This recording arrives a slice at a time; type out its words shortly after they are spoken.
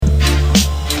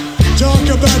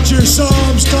about your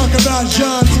Psalms, talk about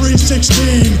John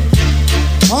 3:16.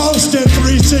 Austin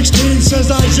 3:16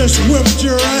 says I just whipped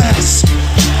your ass.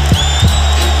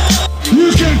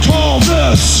 You can call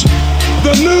this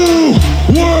the New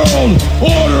World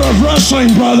Order of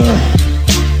Wrestling, brother.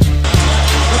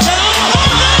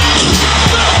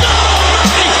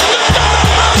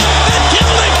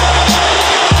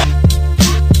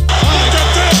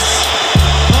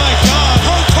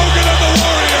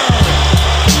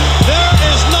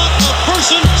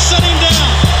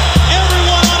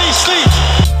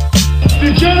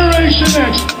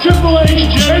 X, Triple H,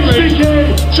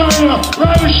 HBK, China,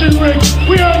 Ravish and Rick.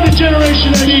 We are the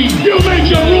Generation X. You make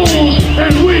your rules,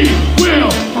 and we will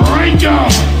break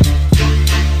them.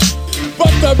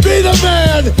 But to be the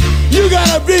man, you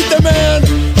gotta beat the man,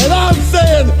 and I'm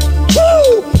saying,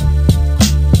 woo!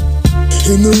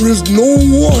 And there is no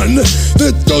one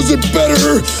that does it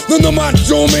better than the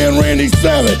Macho Man Randy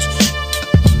Savage.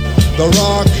 The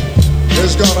Rock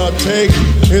is gonna take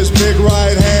his big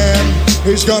right hand.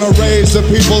 He's gonna raise the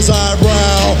people's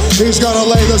eyebrow. He's gonna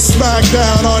lay the smack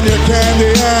down on your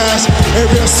candy ass if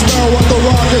you smell what The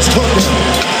Rock is cooking.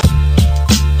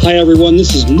 Hi everyone,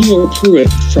 this is Neil Pruitt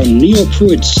from Neil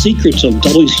Pruitt's Secrets of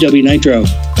WCW Nitro.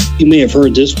 You may have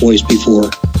heard this voice before,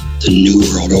 the New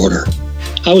World Order.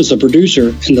 I was the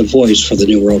producer and the voice for the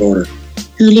New World Order.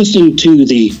 You're listening to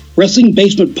the Wrestling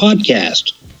Basement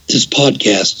Podcast. This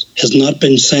podcast has not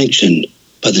been sanctioned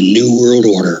by the New World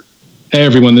Order. Hey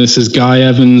everyone, this is Guy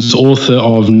Evans, author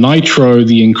of Nitro,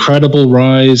 The Incredible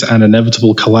Rise and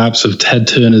Inevitable Collapse of Ted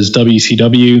Turner's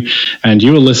WCW, and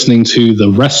you are listening to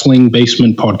the Wrestling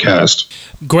Basement Podcast.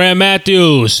 Graham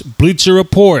Matthews, Bleacher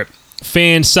Report,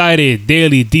 Fan Sided,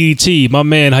 Daily, DDT. My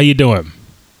man, how you doing?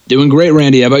 Doing great,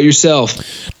 Randy. How about yourself?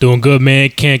 Doing good, man.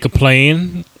 Can't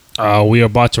complain. We are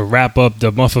about to wrap up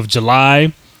the month of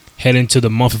July, head into the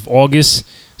month of August,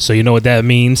 so you know what that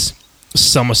means.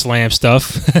 SummerSlam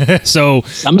stuff. So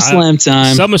SummerSlam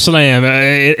time.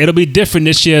 SummerSlam. It'll be different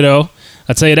this year, though.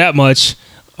 I'll tell you that much.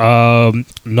 No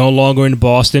longer in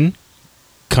Boston.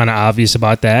 Kind of obvious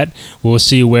about that. We'll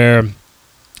see where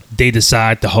they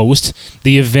decide to host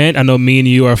the event. I know me and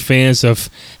you are fans of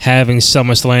having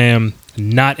SummerSlam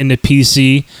not in the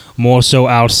PC, more so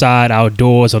outside,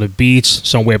 outdoors, on the beach,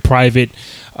 somewhere private.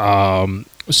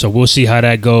 So we'll see how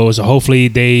that goes. Hopefully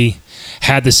they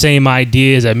have the same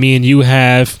ideas that me and you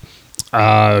have,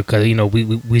 because you know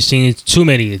we've seen too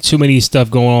many stuff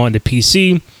going on in the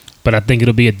PC, but I think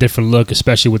it'll be a different look,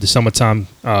 especially with the summertime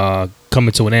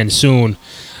coming to an end soon,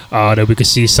 that we could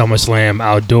see SummerSlam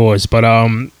outdoors. But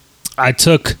I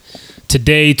took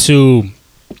today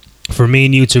for me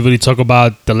and you to really talk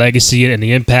about the legacy and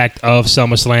the impact of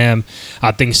SummerSlam.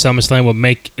 I think SummerSlam will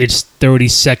make its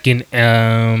 32nd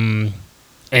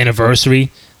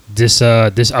anniversary this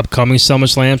upcoming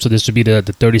SummerSlam. So this will be the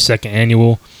 32nd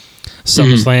annual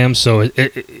SummerSlam. So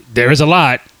there is a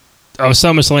lot of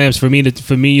SummerSlams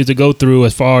for me to go through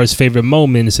as far as favorite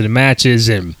moments and matches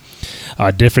and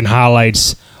different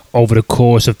highlights over the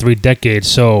course of 3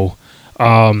 decades. So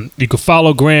you can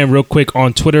follow Graham real quick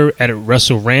on Twitter at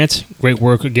WrestleRant. Great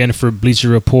work again for Bleacher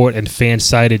Report and Fan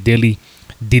Sided Daily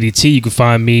DDT. You can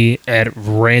find me at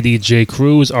Randy J.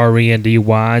 Cruz, RENDY,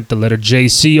 the letter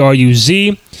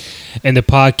JCRUZ. And the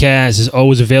podcast is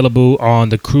always available on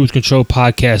the Cruise Control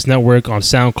Podcast Network on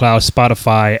SoundCloud,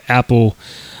 Spotify, Apple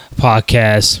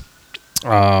Podcasts.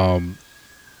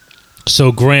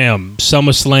 So Graham,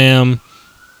 SummerSlam,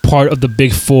 part of the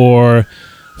Big Four,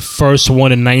 first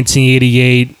one in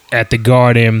 1988 at the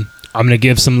Garden. I'm going to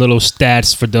give some little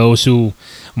stats for those who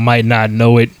might not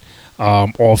know it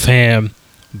offhand.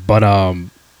 But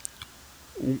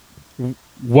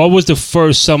what was the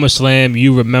first SummerSlam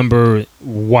you remember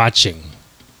watching?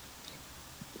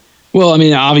 Well, I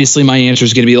mean, obviously my answer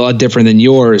is going to be a lot different than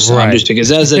yours, right? Just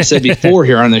because, as I've said before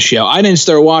here on the show, I didn't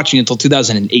start watching until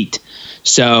 2008.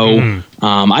 So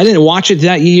I didn't watch it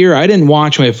that year. I didn't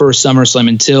watch my first SummerSlam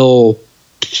until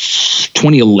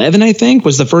 2011, I think,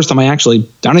 was the first time I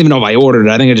don't even know if I ordered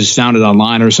it. I think I just found it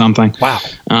online or something. Wow.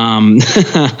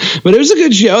 But it was a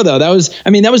good show, though. That was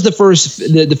the first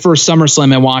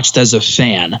SummerSlam I watched as a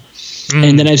fan.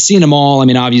 And then I've seen them all. I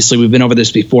mean, obviously, we've been over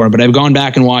this before, but I've gone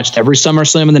back and watched every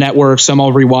SummerSlam on the network. Some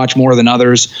I'll rewatch more than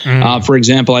others. For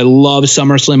example, I love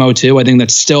SummerSlam 02. I think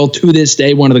that's still, to this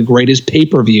day, one of the greatest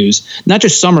pay-per-views. Not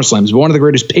just SummerSlams, but one of the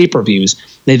greatest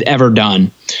pay-per-views they've ever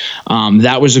done.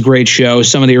 That was a great show.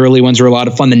 Some of the early ones were a lot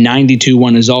of fun. The 92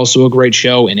 one is also a great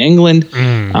show in England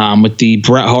with the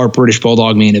Bret Hart British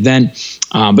Bulldog main event.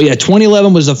 But yeah,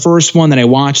 2011 was the first one that I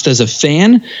watched as a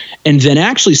fan. And then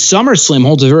actually SummerSlam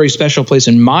holds a very special place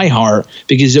in my heart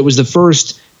because it was the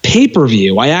first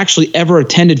pay-per-view I actually ever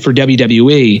attended for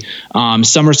WWE.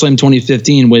 SummerSlam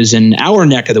 2015 was in our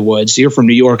neck of the woods. You're from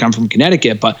New York, I'm from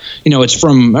Connecticut, but it's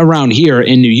from around here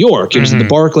in New York. It was at the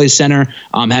Barclays Center.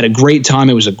 Had a great time.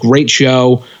 It was a great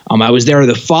show. I was there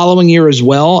the following year as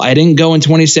well. I didn't go in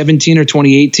 2017 or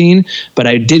 2018, but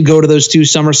I did go to those 2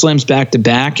 SummerSlams back to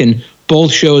back, and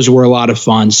both shows were a lot of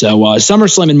fun. So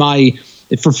SummerSlam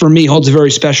for me holds a very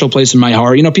special place in my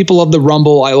heart. People love the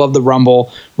Rumble. I love the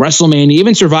Rumble. WrestleMania,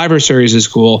 even Survivor Series is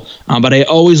cool. But I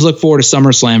always look forward to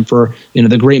SummerSlam for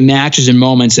the great matches and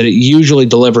moments that it usually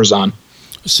delivers on.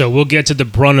 So we'll get to the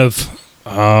brunt of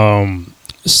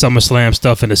SummerSlam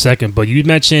stuff in a second. But you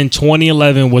mentioned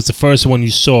 2011 was the first one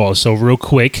you saw. So real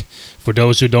quick, for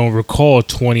those who don't recall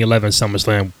 2011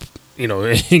 SummerSlam,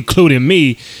 including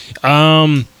me,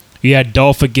 you had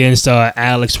Dolph against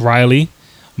Alex Riley.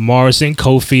 Morrison,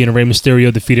 Kofi, and Rey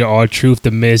Mysterio defeated R-Truth,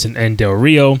 The Miz, and Del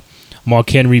Rio. Mark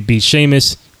Henry beat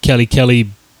Sheamus. Kelly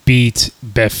beat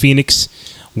Beth Phoenix.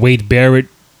 Wade Barrett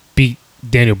beat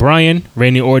Daniel Bryan.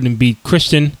 Randy Orton beat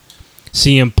Christian.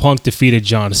 CM Punk defeated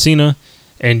John Cena.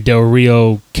 And Del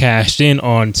Rio cashed in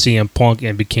on CM Punk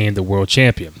and became the world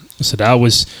champion. So that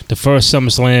was the first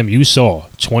SummerSlam you saw,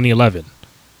 2011.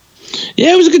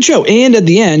 Yeah, it was a good show. And at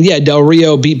the end, Del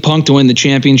Rio beat Punk to win the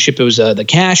championship. It was the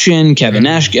cash-in. Kevin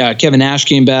Nash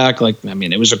came back.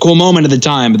 It was a cool moment at the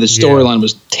time, but the storyline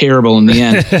was terrible in the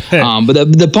end.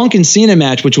 But the Punk and Cena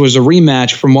match, which was a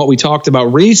rematch from what we talked about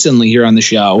recently here on the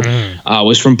show,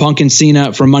 was from Punk and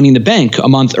Cena from Money in the Bank a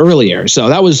month earlier. So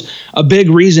that was a big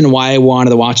reason why I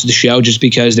wanted to watch the show, just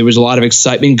because there was a lot of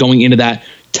excitement going into that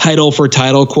title for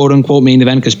title, quote unquote, main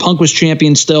event, because Punk was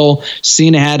champion still.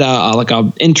 Cena had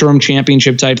a interim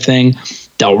championship type thing.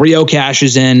 Del Rio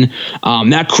cashes in.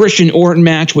 That Christian Orton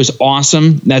match was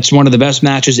awesome. That's one of the best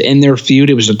matches in their feud.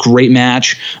 It was a great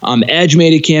match. Edge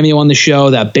made a cameo on the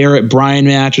show. That Barrett Bryan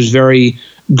match was very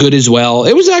good as well.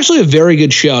 It was actually a very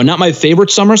good show. Not my favorite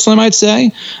SummerSlam, I'd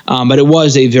say, but it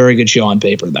was a very good show on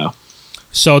paper, though.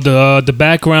 So the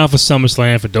background for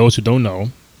SummerSlam, for those who don't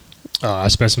know, I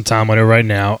spent some time on it right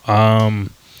now.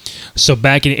 So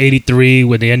back in '83,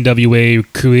 when the NWA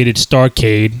created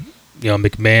Starrcade,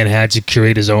 McMahon had to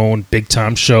create his own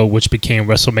big-time show, which became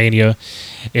WrestleMania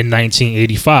in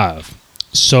 1985.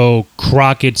 So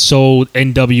Crockett sold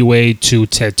NWA to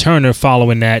Ted Turner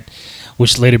following that,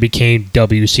 which later became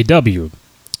WCW.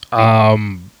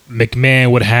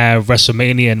 McMahon would have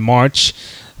WrestleMania in March,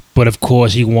 but of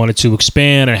course he wanted to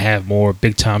expand and have more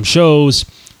big-time shows,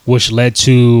 which led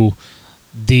to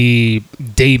the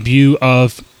debut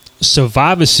of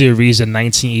Survivor Series in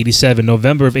 1987,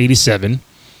 November of 87.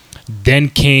 Then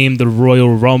came the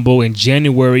Royal Rumble in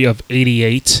January of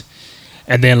 88.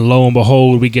 And then lo and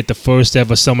behold, we get the first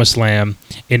ever SummerSlam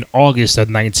in August of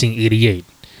 1988.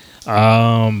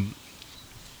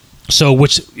 So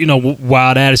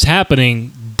while that is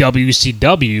happening,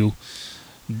 WCW,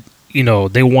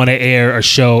 they want to air a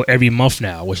show every month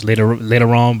now, which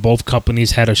later on, both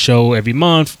companies had a show every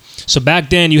month. So back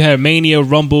then, you had Mania,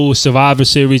 Rumble, Survivor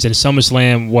Series, and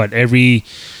SummerSlam, every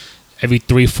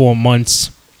 3-4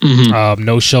 months.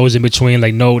 No shows in between,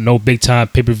 no big time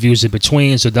pay-per-views in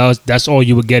between. So that's all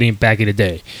you were getting back in the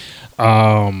day.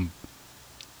 The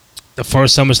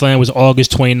first SummerSlam was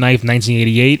August 29th,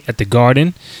 1988 at the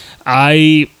Garden.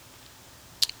 I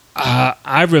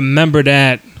remember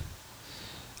that.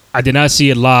 I did not see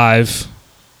it live.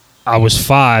 I was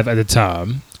 5 at the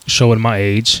time, showing my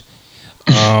age.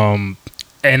 And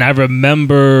I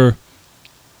remember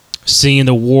seeing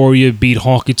the Warrior beat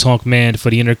Honky Tonk Man for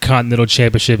the Intercontinental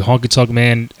Championship. Honky Tonk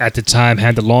Man at the time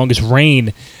had the longest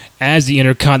reign as the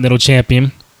Intercontinental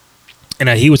Champion. And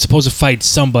he was supposed to fight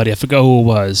somebody. I forgot who it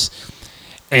was.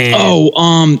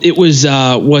 And it was,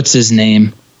 what's his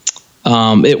name?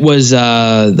 It was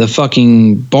the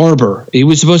fucking Barber. He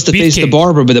was supposed to face the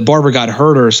Barber, but the Barber got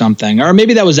hurt or something. Or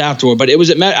maybe that was afterward, but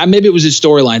maybe it was his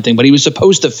storyline thing. But he was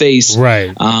supposed to face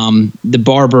the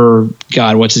Barber.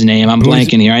 God, what's his name? I'm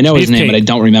blanking here. I know his name, but I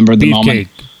don't remember at the moment.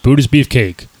 Brutus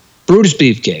Beefcake. Brutus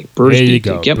Beefcake. There you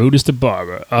go. Yep. Brutus the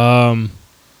Barber.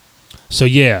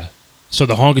 So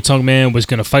the Honky Tonk Man was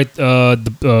gonna fight the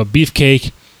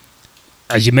Beefcake.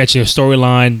 As you mentioned,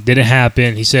 storyline didn't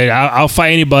happen. He said, I'll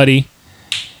fight anybody.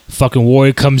 Fucking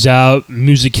Warrior comes out,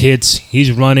 music hits, he's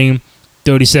running,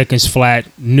 30 seconds flat,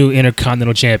 new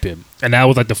Intercontinental Champion. And that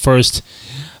was the first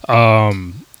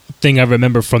thing I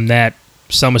remember from that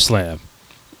SummerSlam.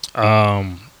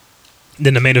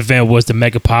 Then the main event was the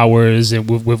Mega Powers and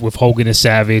with Hogan and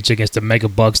Savage against the Mega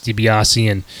Bucks, DiBiase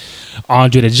and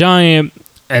Andre the Giant.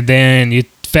 And then you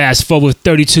fast forward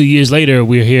 32 years later,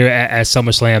 we're here at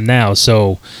SummerSlam now.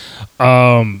 So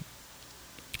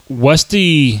what's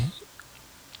the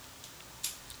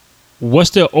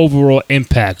overall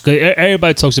impact? 'Cause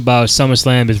everybody talks about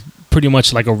SummerSlam is pretty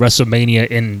much like a WrestleMania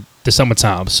in the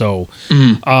summertime. So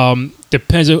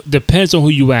depends on who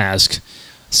you ask.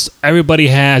 Everybody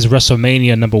has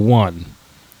WrestleMania number one,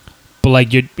 but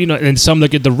like and some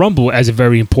look at the Rumble as a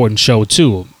very important show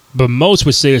too. But most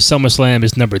would say SummerSlam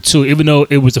is number two, even though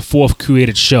it was the fourth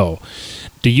created show.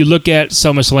 Do you look at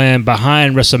SummerSlam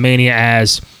behind WrestleMania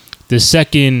as the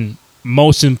second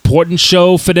most important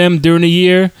show for them during the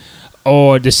year,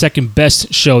 or the second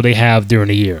best show they have during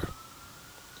the year?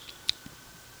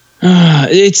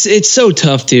 It's so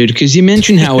tough, dude, because you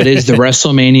mentioned how it is the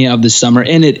WrestleMania of the summer,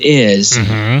 and it is.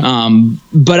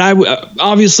 But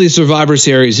obviously Survivor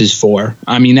Series is 4.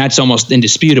 I mean, that's almost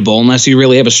indisputable unless you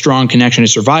really have a strong connection to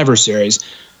Survivor Series.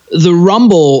 The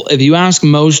Rumble, if you ask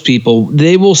most people,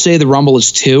 they will say the Rumble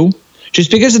is 2, just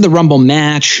because of the Rumble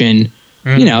match and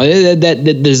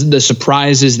that the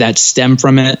surprises that stem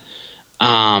from it.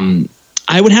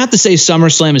 I would have to say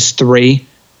SummerSlam is 3.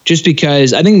 Just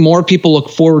because I think more people look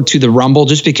forward to the Rumble,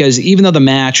 just because even though the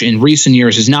match in recent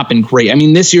years has not been great. I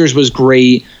mean, this year's was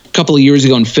great. A couple of years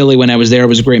ago in Philly when I was there, it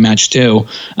was a great match too.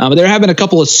 But there have been a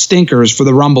couple of stinkers for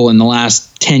the Rumble in the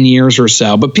last 10 years or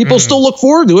so. But people still look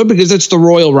forward to it because it's the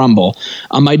Royal Rumble.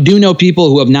 I do know people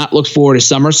who have not looked forward to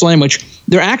SummerSlam, which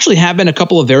there actually have been a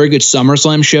couple of very good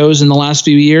SummerSlam shows in the last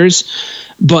few years.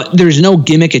 But there's no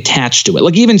gimmick attached to it.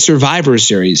 Like even Survivor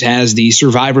Series has the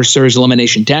Survivor Series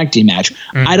Elimination Tag Team match.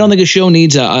 I don't think a show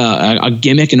needs a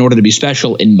gimmick in order to be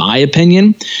special, in my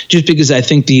opinion, just because I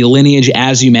think the lineage,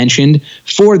 as you mentioned,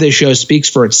 for this show speaks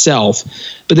for itself.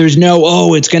 But there's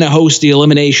no, it's going to host the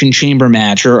Elimination Chamber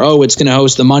match, or, it's going to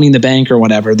host the Money in the Bank or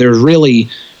whatever. There's really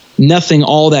nothing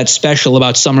all that special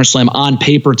about SummerSlam on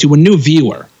paper to a new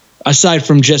viewer, aside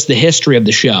from just the history of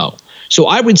the show. So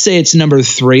I would say it's number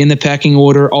 3 in the pecking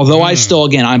order, although I still,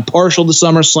 again, I'm partial to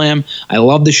SummerSlam. I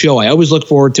love the show. I always look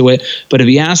forward to it. But if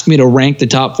you ask me to rank the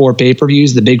top 4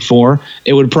 pay-per-views, the big 4,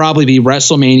 it would probably be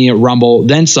WrestleMania, Rumble,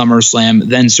 then SummerSlam,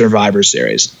 then Survivor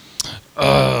Series.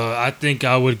 I think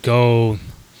I would go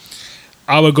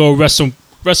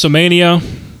WrestleMania,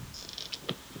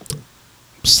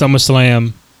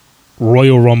 SummerSlam,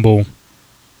 Royal Rumble,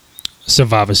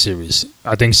 Survivor Series.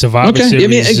 I think Survivor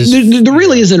Series. There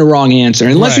really isn't a wrong answer.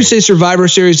 Unless you say Survivor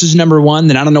Series is number 1,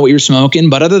 then I don't know what you're smoking.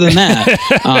 But other than that,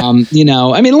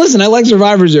 listen, I like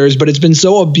Survivor Series, but it's been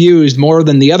so abused more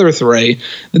than the other 3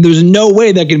 that there's no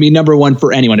way that can be number 1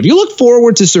 for anyone. If you look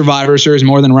forward to Survivor Series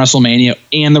more than WrestleMania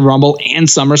and the Rumble and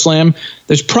SummerSlam,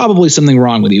 there's probably something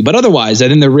wrong with you. But otherwise, I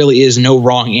think there really is no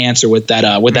wrong answer with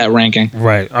that ranking.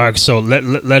 Right. All right. So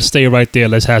let's stay right there.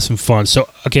 Let's have some fun. So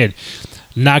again,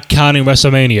 not counting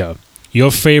WrestleMania,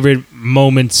 your favorite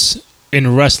moments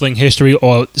in wrestling history,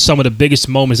 or some of the biggest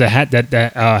moments that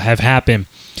have happened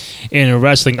in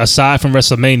wrestling aside from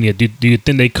WrestleMania, do you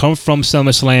think they come from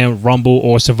SummerSlam, Rumble,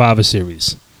 or Survivor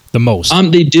Series the most?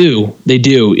 They do.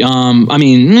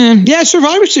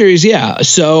 Survivor Series, yeah.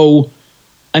 So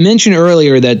I mentioned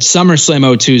earlier that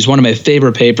SummerSlam 02 is one of my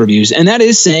favorite pay-per-views, and that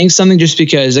is saying something just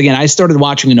because, again, I started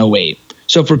watching in 08.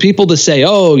 So for people to say,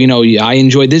 I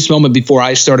enjoyed this moment before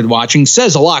I started watching,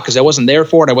 says a lot because I wasn't there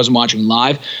for it. I wasn't watching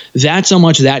live. That's how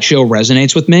much that show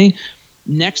resonates with me.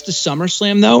 Next to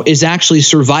SummerSlam, though, is actually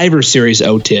Survivor Series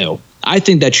 02. I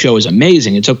think that show is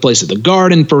amazing. It took place at the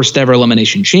Garden, first ever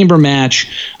Elimination Chamber match.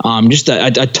 Just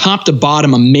a top to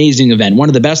bottom amazing event. One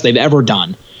of the best they've ever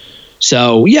done.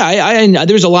 So, yeah,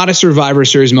 there's a lot of Survivor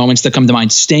Series moments that come to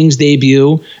mind. Sting's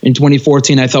debut in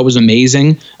 2014 I thought was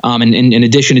amazing, in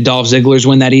addition to Dolph Ziggler's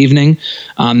win that evening.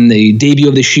 The debut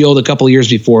of The Shield a couple of years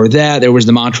before that. There was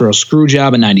the Montreal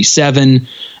Screwjob in 97.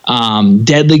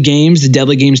 Deadly Games, the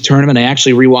Deadly Games tournament. I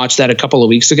actually rewatched that a couple of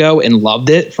weeks ago and loved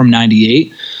it from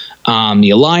 98. The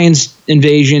Alliance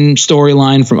Invasion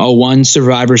storyline from 01,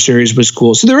 Survivor Series was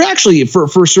cool. So there actually,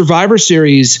 for Survivor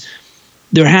Series,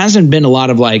 there hasn't been a lot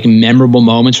of memorable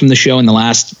moments from the show in the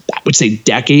last, I would say,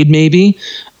 decade maybe.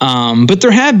 But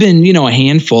there have been, a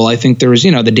handful. I think there was,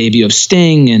 the debut of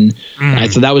Sting, and I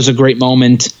thought that was a great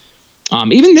moment.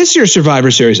 Even this year's Survivor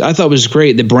Series, I thought was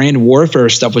great. The brand warfare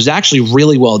stuff was actually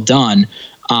really well done.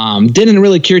 Didn't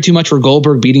really care too much for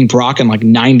Goldberg beating Brock in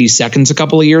 90 seconds a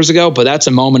couple of years ago, but that's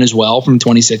a moment as well from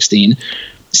 2016.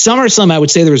 SummerSlam, I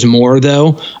would say there's more,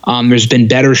 though. There's been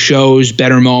better shows,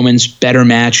 better moments, better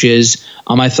matches.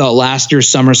 I thought last year's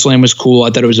SummerSlam was cool. I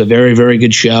thought it was a very, very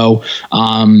good show.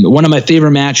 One of my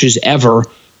favorite matches ever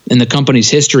in the company's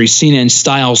history, Cena and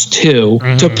Styles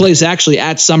 2, took place actually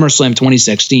at SummerSlam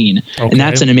 2016, and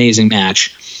that's an amazing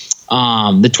match.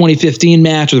 The 2015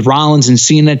 match with Rollins and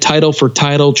Cena, title for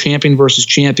title, champion versus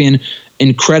champion,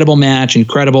 incredible match,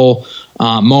 incredible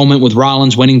moment with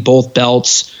Rollins winning both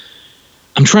belts.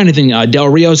 I'm trying to think. Del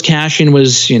Rio's cash-in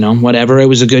was, whatever. It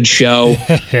was a good show.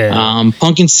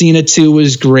 Punk and Cena 2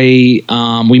 was great.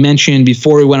 We mentioned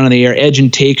before we went on the air, Edge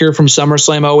and Taker from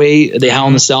SummerSlam 08, the Hell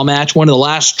in a Cell match. One of the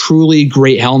last truly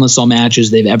great Hell in a Cell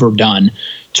matches they've ever done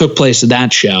took place at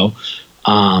that show.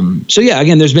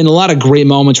 Again, there's been a lot of great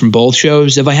moments from both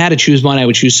shows. If I had to choose one, I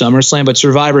would choose SummerSlam, but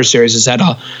Survivor Series has had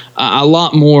a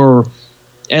lot more,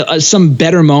 some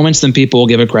better moments than people will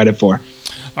give it credit for.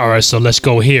 All right, so let's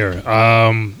go here.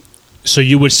 So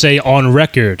you would say on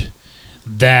record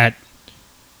that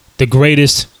the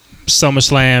greatest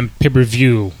SummerSlam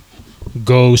pay-per-view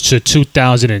goes to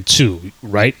 2002,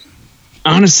 right?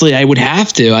 Honestly, I would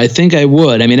have to. I think I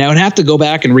would. I mean, I would have to go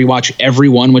back and rewatch every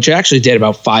one, which I actually did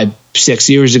about 5-6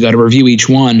 years ago to review each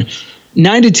one.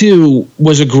 92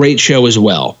 was a great show as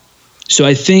well. So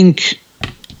I think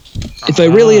if I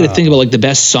really had to think about like the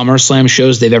best SummerSlam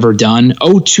shows they've ever done,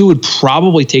 02 would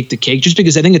probably take the cake just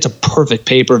because I think it's a perfect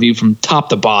pay-per-view from top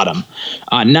to bottom.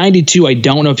 92, I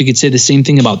don't know if you could say the same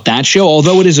thing about that show,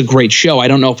 although it is a great show. I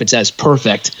don't know if it's as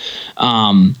perfect.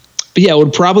 But yeah, it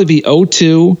would probably be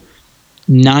 02,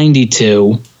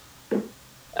 92.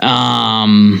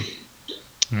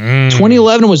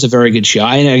 2011 was a very good show.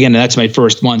 Again, that's my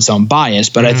first one, so I'm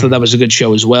biased, but I thought that was a good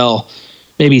show as well.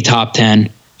 Maybe top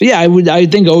 10. But yeah, I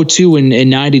think 02 and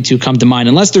 92 come to mind,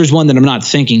 unless there's one that I'm not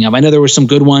thinking of. I know there were some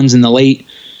good ones in the late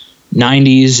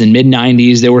 90s and mid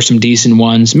 90s. There were some decent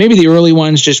ones. Maybe the early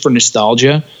ones just for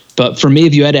nostalgia. But for me,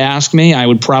 if you had to ask me, I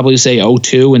would probably say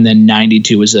 02, and then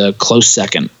 92 is a close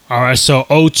second. All right, so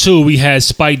 02, we had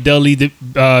Spike Dudley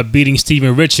beating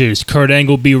Steven Richards, Kurt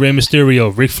Angle beat Rey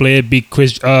Mysterio, Ric Flair beat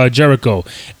Chris Jericho,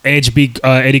 Edge beat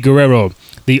Eddie Guerrero.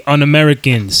 The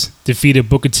Un-Americans defeated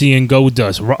Booker T and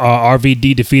Goldust.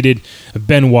 RVD defeated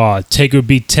Benoit. Taker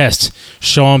beat Test.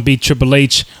 Shawn beat Triple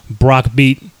H. Brock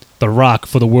beat The Rock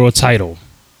for the world title.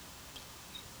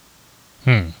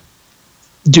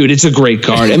 Dude, it's a great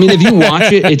card. I mean, if you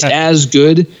watch it, it's as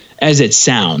good as it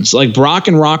sounds. Like Brock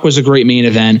and Rock was a great main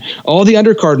event. All the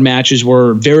undercard matches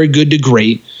were very good to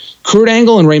great. Kurt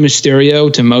Angle and Rey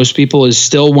Mysterio, to most people, is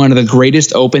still one of the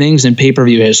greatest openings in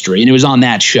pay-per-view history, and it was on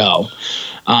that show.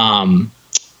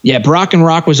 Brock and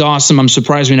Rock was awesome. I'm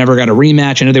surprised we never got a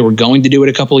rematch. I know they were going to do it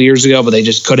a couple of years ago, but they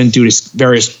just couldn't due to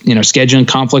various scheduling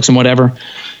conflicts and whatever.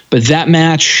 But that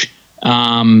match,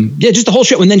 just the whole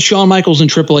show. And then Shawn Michaels and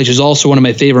Triple H is also one of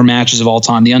my favorite matches of all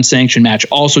time. The unsanctioned match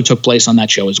also took place on that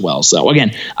show as well. So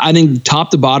again, I think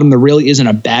top to bottom, there really isn't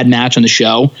a bad match on the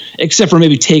show, except for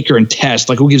maybe Taker and Test.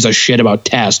 Like, who gives a shit about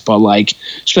Test? But like,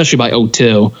 especially by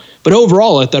 02. But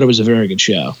overall, I thought it was a very good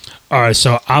show. All right,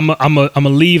 so I'm gonna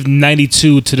leave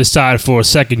 92 to the side for a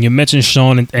second. You mentioned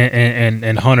Shawn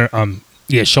and Hunter.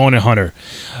 Shawn and Hunter.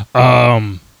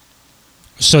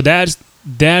 So that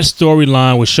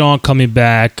storyline with Shawn coming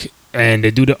back, and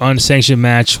they do the unsanctioned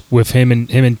match with him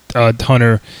and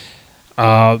Hunter,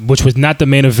 which was not the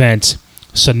main event.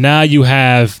 So now you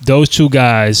have those two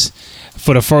guys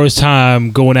for the first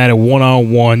time going at it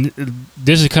one-on-one.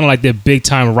 This is kind of like their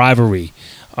big-time rivalry.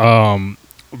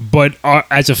 But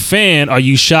as a fan, are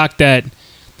you shocked that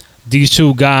these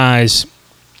two guys,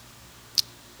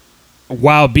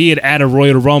 while be it at a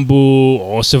Royal Rumble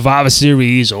or Survivor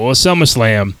Series or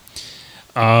SummerSlam,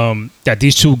 that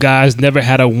these two guys never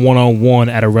had a one-on-one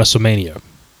at a WrestleMania?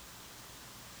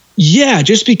 Yeah,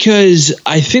 just because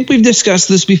I think we've discussed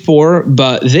this before,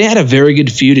 but they had a very good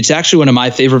feud. It's actually one of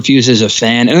my favorite feuds as a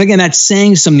fan. And again, that's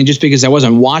saying something just because I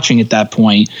wasn't watching at that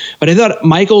point. But I thought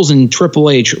Michaels and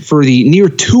Triple H, for the near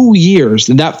 2 years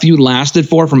that feud lasted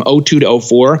for, from 02 to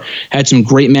 04, had some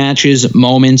great matches,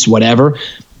 moments, whatever.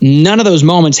 None of those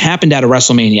moments happened at a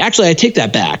WrestleMania. Actually, I take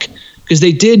that back, because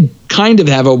they did kind of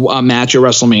have a match at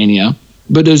WrestleMania,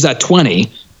 but it was at 20,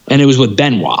 and it was with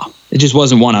Benoit. It just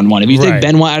wasn't one-on-one. If you take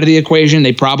Benoit out of the equation,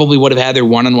 they probably would have had their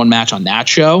one-on-one match on that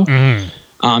show.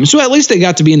 Mm-hmm. So at least they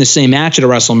got to be in the same match at a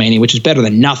WrestleMania, which is better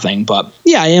than nothing. But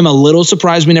yeah, I am a little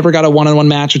surprised we never got a one-on-one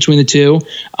match between the two,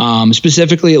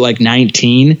 specifically at like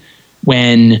 19.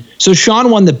 So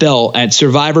Shawn won the belt at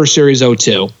Survivor Series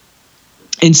 02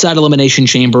 inside Elimination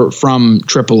Chamber from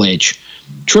Triple H.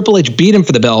 Triple H beat him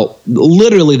for the belt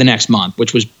literally the next month,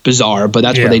 which was bizarre, but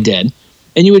that's what they did.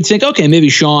 And you would think, okay, maybe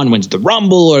Shawn wins the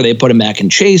Rumble, or they put him back in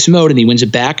chase mode and he wins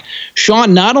it back.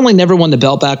 Shawn not only never won the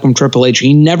belt back from Triple H,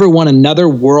 he never won another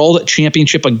world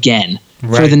championship again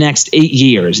for the next 8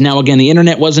 years. Now, again, the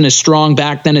internet wasn't as strong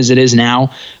back then as it is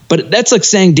now, but that's like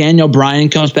saying Daniel Bryan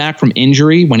comes back from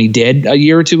injury, when he did a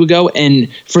year or two ago, and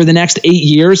for the next 8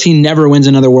 years, he never wins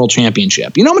another world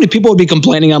championship. You know how many people would be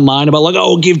complaining online about, like,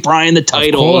 oh, give Bryan the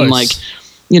title, and like,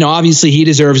 obviously he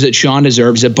deserves it. Shawn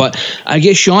deserves it. But I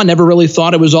guess Shawn never really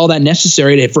thought it was all that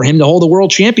necessary for him to hold the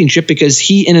world championship, because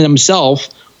he in and himself,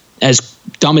 as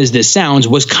dumb as this sounds,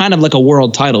 was kind of like a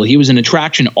world title. He was an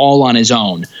attraction all on his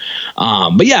own.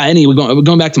 But yeah, anyway,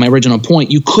 going back to my original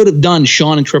point, you could have done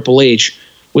Shawn and Triple H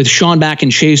with Shawn back in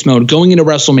chase mode going into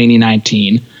WrestleMania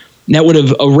 19. That would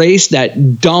have erased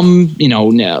that dumb,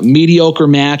 mediocre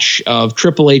match of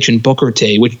Triple H and Booker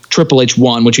T, which Triple H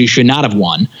won, which he should not have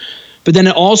won. But then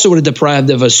it also would have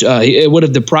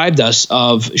deprived us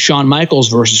of Shawn Michaels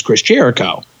versus Chris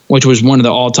Jericho, which was one of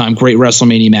the all-time great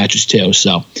WrestleMania matches too.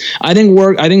 So I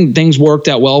think things worked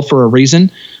out well for a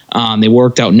reason. They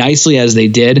worked out nicely as they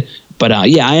did. But I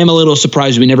am a little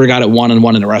surprised we never got it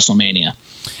 1-on-1 in the WrestleMania.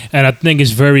 And I think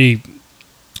it's very,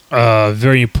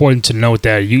 very important to note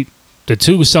that the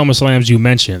two SummerSlams you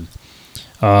mentioned,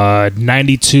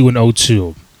 92 and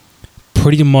 02,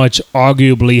 pretty much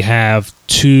arguably have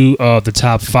two of the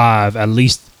top 5, at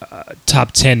least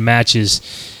top 10 matches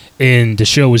in the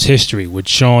show's history, with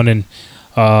Shawn and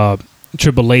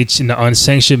Triple H in the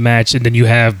unsanctioned match, and then you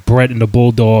have Bret and the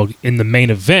Bulldog in the main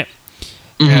event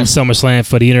at SummerSlam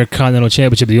for the Intercontinental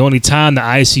Championship. The only time the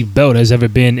IC belt has ever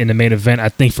been in the main event, I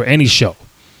think, for any show.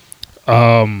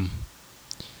 Well,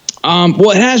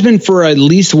 it has been for at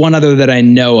least one other that I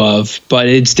know of, but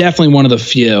it's definitely one of the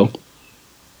few.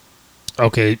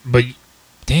 Okay, but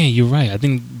dang, you're right. I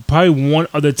think probably one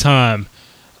other time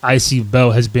IC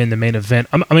belt has been the main event.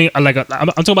 I'm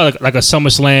talking about like a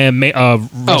SummerSlam,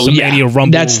 WrestleMania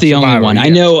Rumble. That's the only one.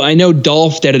 Yeah. I know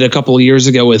Dolph did it a couple of years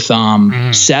ago with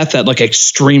Seth at like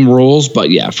Extreme Rules, but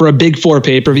yeah, for a Big Four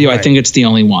pay-per-view, right. I think it's the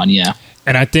only one. Yeah,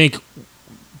 and I think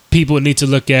people need to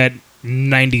look at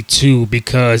 92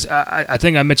 because I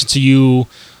think I mentioned to you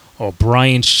or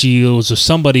Brian Shields or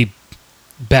somebody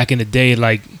back in the day,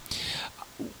 like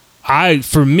I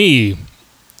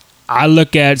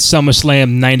look at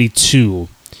SummerSlam 92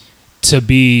 to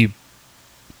be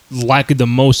likely the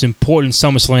most important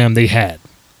SummerSlam they had.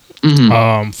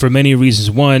 For many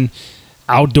reasons. One,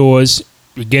 outdoors,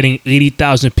 you're getting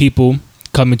 80,000 people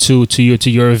coming to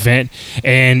your event,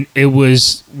 and it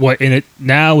was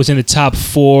now it's in the top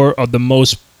 4 of the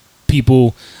most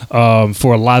people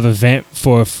for a live event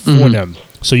for them.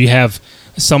 So you have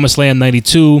SummerSlam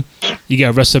 92, you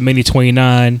got WrestleMania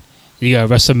 29, you got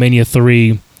WrestleMania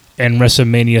 3, and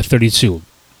WrestleMania 32.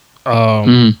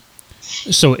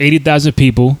 So 80,000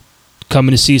 people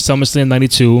coming to see SummerSlam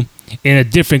 92 in a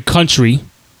different country,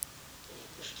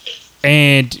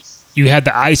 and you had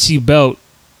the IC belt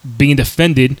being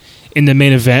defended in the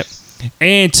main event.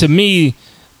 And to me,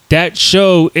 that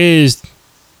show is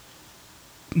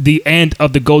the end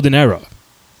of the golden era.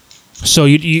 So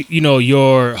you know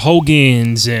your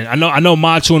Hogan's, and I know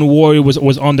Macho and Warrior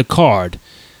was on the card,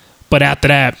 but after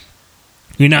that,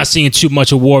 you're not seeing too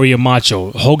much of Warrior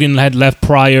Macho. Hogan had left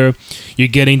prior. You're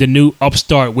getting the new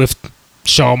upstart with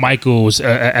Shawn Michaels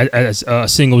as a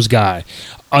singles guy.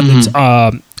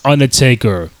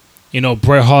 Undertaker.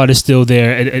 Bret Hart is still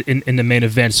there in the main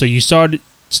event. So you start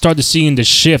to seeing the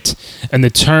shift and the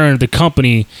turn of the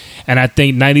company. And I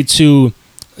think 92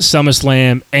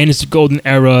 SummerSlam ends the golden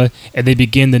era, and they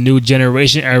begin the new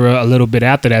generation era a little bit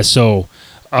after that. So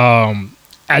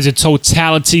as a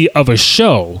totality of a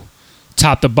show,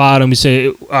 top to bottom, you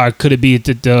say, could it be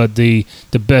the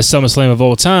best SummerSlam of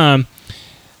all time?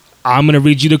 I'm going to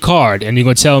read you the card, and you're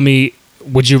going to tell me,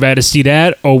 would you rather see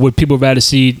that, or would people rather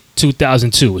see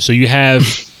 2002? So you have...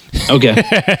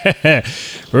 Okay.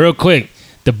 Real quick.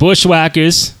 The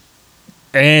Bushwhackers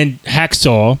and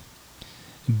Hacksaw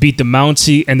beat the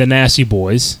Mountie and the Nasty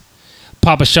Boys.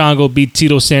 Papa Shango beat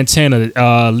Tito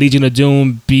Santana. Legion of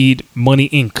Doom beat Money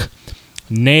Inc.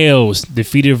 Nails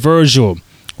defeated Virgil.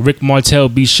 Rick Martel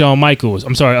beat Shawn Michaels.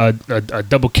 I'm sorry, a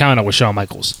double countout with Shawn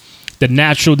Michaels. The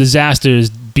Natural Disasters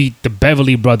beat the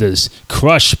Beverly Brothers.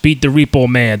 Crush beat the Repo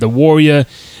Man. The Warrior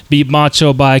beat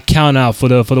Macho by a countout for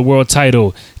the world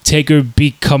title. Taker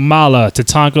beat Kamala.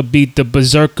 Tatanka beat the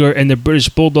Berserker, and the British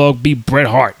Bulldog beat Bret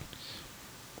Hart.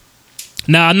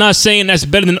 Now, I'm not saying that's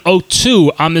better than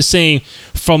 02. I'm just saying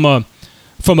from a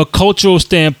cultural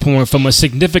standpoint, from a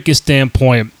significant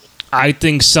standpoint, I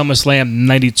think SummerSlam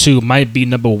 92 might be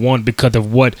number one because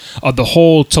of the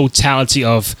whole totality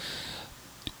of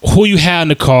who you had on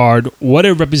the card, what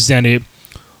it represented,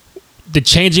 the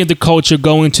changing of the culture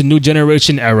going to new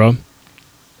generation era,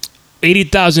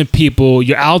 80,000 people,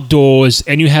 you're outdoors,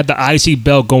 and you had the IC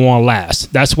belt go on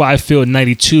last. That's why I feel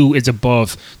 92 is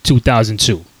above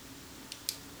 2002.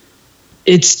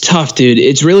 It's tough, dude.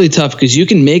 It's really tough because you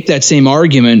can make that same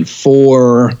argument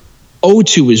for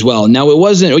O2 as well. Now, it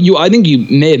wasn't you. I think you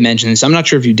may have mentioned this. I'm not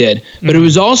sure if you did, but it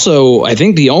was also, I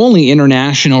think, the only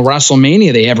international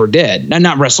WrestleMania they ever did.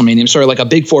 Not WrestleMania. I'm sorry, like a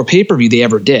Big Four pay-per-view they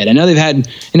ever did. I know they've had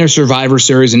Survivor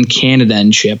Series in Canada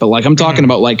and shit, but like I'm talking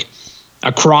about like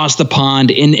across the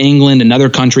pond in England, another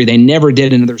country. They never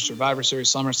did another Survivor Series,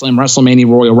 SummerSlam, WrestleMania,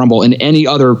 Royal Rumble in any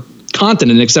other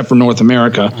continent except for North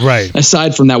America. Right.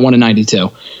 Aside from that one in '92.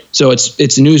 So it's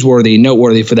newsworthy,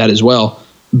 noteworthy for that as well.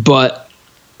 But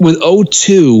with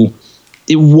O2,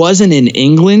 it wasn't in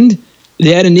England.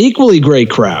 They had an equally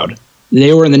great crowd.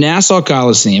 They were in the Nassau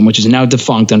Coliseum, which is now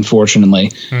defunct,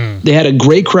 unfortunately. They had a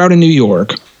great crowd in New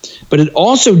York. But it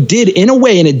also did, in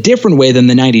a different way than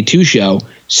the 92 show,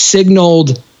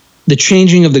 signaled the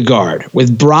changing of the guard.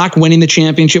 With Brock winning the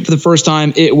championship for the first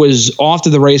time, it was off to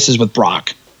the races with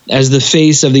Brock as the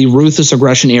face of the Ruthless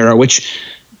Aggression era, which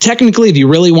technically, if you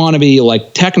really want to be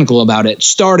like technical about it,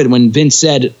 started when Vince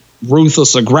said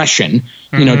Ruthless Aggression,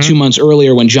 2 months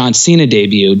earlier when John Cena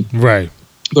debuted. Right.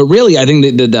 But really, I think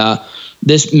that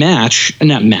this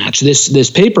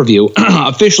pay-per-view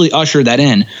officially ushered that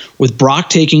in with Brock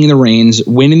taking the reins,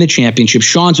 winning the championship.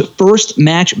 Sean's first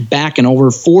match back in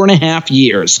over 4.5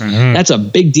 years. That's a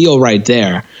big deal right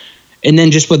there. And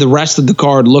then just with the rest of the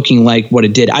card looking like what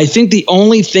it did. I think the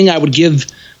only thing I would give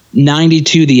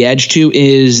 92 the edge to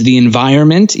is the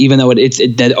environment, even though the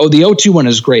O2 one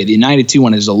is great. The 92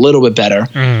 one is a little bit better.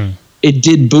 It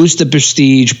did boost the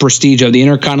prestige of the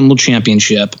Intercontinental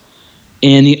Championship,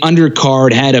 and the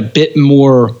undercard had a bit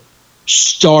more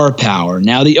star power.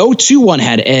 Now, the O2 one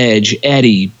had Edge,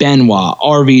 Eddie, Benoit,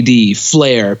 RVD,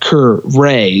 Flair, Kurt,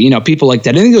 Ray, people like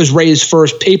that. I think it was Ray's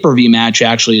first pay-per-view match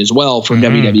actually as well for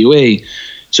WWE,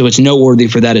 so it's noteworthy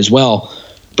for that as well.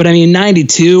 But I mean,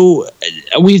 92,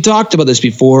 we've talked about this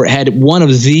before, had one of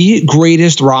the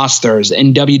greatest rosters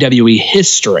in WWE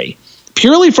history.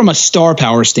 Purely from a star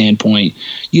power standpoint,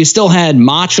 you still had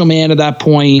Macho Man at that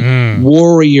point,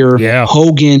 Warrior,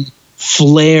 Hogan,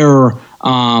 Flair,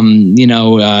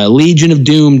 Legion of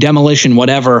Doom, Demolition,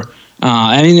 whatever.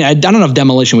 I don't know if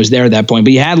Demolition was there at that point,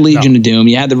 but you had Legion of Doom,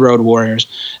 you had the Road Warriors.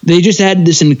 They just had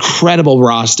this incredible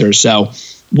roster. So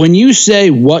when you say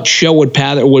what show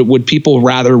would people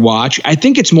rather watch, I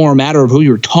think it's more a matter of who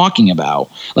you're talking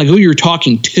about, like who you're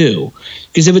talking to.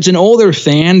 Because if it's an older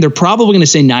fan, they're probably going to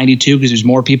say 92 because there's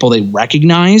more people they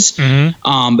recognize.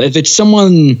 If it's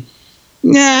someone,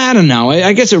 I don't know.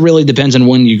 I guess it really depends on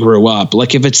when you grew up.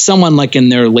 Like if it's someone like in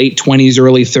their late 20s,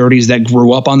 early 30s that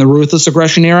grew up on the Ruthless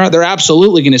Aggression era, they're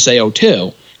absolutely going to say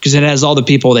O2 because it has all the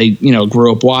people they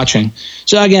grew up watching.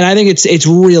 So again, I think it's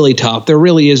really tough. There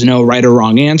really is no right or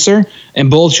wrong answer, and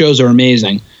both shows are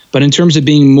amazing. But in terms of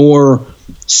being more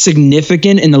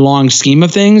significant in the long scheme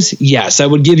of things, yes, I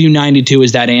would give you 92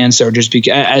 as that answer, just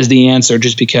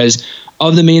because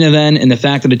of the main event and the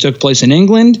fact that it took place in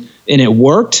England and it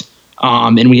worked.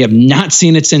 And we have not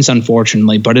seen it since,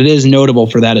 unfortunately, but it is notable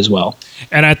for that as well.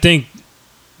 And I think,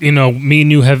 me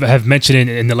and you have mentioned it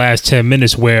in the last 10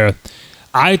 minutes where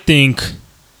I think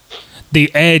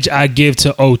the edge I give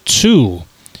to O2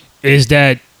 is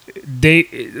that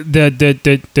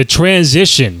the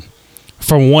transition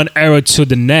from one era to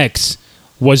the next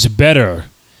was better.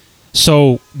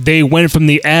 So they went from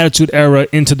the Attitude Era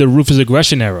into the Ruthless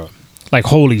Aggression Era. Like,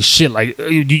 holy shit. Like,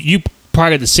 you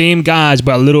probably got the same guys,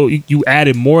 but you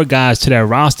added more guys to that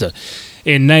roster.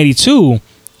 In 92,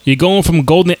 you're going from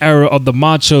golden era of the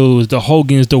Machos, the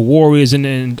Hogans, the Warriors,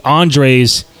 and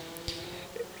Andres.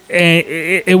 And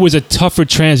it was a tougher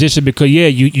transition because,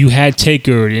 you had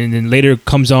Taker, and then later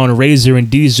comes on Razor and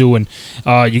Diesel, and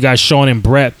you got Shawn and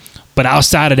Brett. But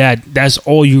outside of that, that's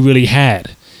all you really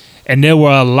had. And there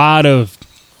were a lot of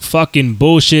fucking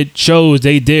bullshit shows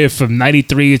they did from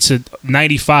 93 to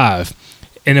 95.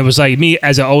 And it was like me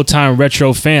as an old-time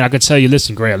retro fan, I could tell you,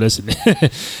 listen,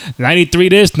 93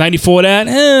 this, 94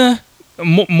 that,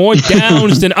 more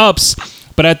downs than ups.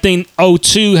 But I think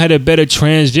O2 had a better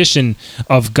transition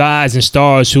of guys and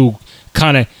stars who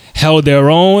kind of held their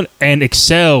own and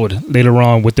excelled later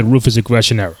on with the Ruthless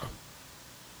Aggression era.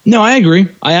 No, I agree.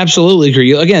 I absolutely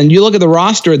agree. Again, you look at the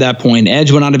roster at that point.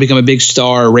 Edge went on to become a big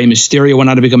star. Rey Mysterio went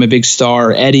on to become a big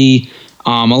star. Eddie.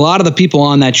 A lot of the people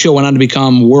on that show went on to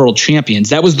become world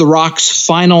champions. That was The Rock's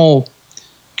final,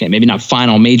 maybe not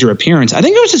final major appearance. I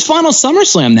think it was his final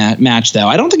SummerSlam that match, though.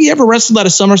 I don't think he ever wrestled at a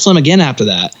SummerSlam again after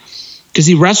that because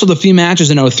he wrestled a few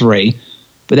matches in 03,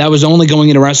 but that was only going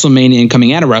into WrestleMania and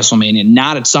coming out of WrestleMania,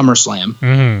 not at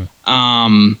SummerSlam.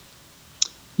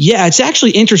 Yeah, it's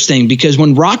actually interesting because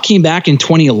when Rock came back in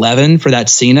 2011 for that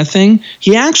Cena thing,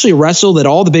 he actually wrestled at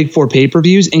all the big 4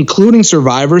 pay-per-views, including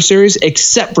Survivor Series,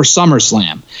 except for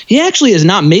SummerSlam. He actually has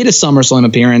not made a SummerSlam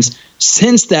appearance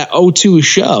since that 02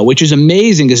 show, which is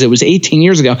amazing because it was 18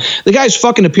 years ago. The guy's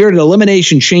fucking appeared at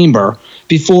Elimination Chamber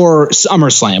before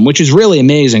SummerSlam, which is really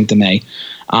amazing to me.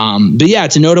 But yeah,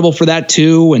 it's notable for that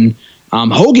too. And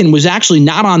Hogan was actually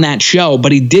not on that show,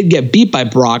 but he did get beat by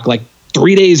Brock like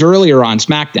 3 days earlier on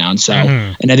SmackDown. So,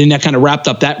 and I think that kind of wrapped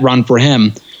up that run for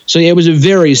him. So yeah, it was a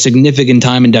very significant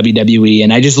time in WWE.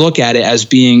 And I just look at it as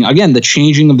being, again, the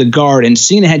changing of the guard. And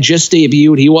Cena had just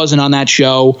debuted. He wasn't on that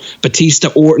show. Batista,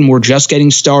 Orton were just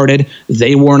getting started.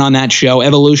 They weren't on that show.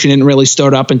 Evolution didn't really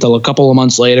start up until a couple of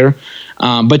months later.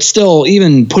 But still,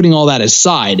 even putting all that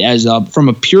aside, as from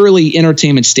a purely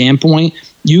entertainment standpoint,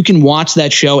 you can watch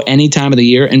that show any time of the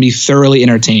year and be thoroughly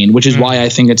entertained, which is why I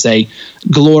think it's a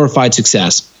glorified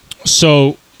success.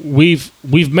 So we've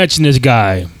mentioned this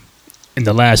guy in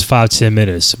the last 5-10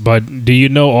 minutes, but do you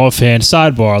know offhand,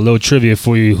 sidebar, a little trivia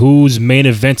for you, who's main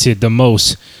evented the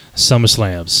most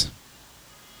SummerSlams?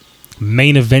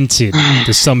 Main evented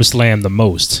the SummerSlam the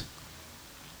most.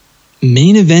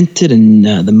 Main evented in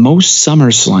the most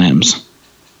SummerSlams.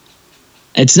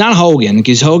 It's not Hogan,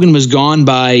 because Hogan was gone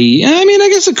by, I mean, I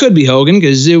guess it could be Hogan,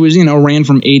 because it was, ran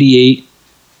from 88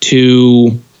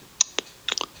 to,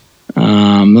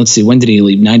 let's see, when did he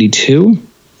leave? 92?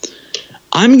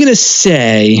 I'm going to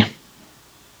say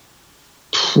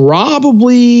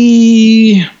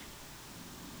probably,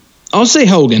 I'll say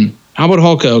Hogan. How about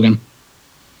Hulk Hogan?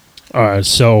 All right,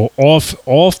 so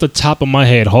off the top of my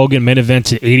head, Hogan main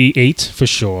evented 88 for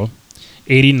sure,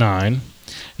 89.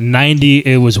 90,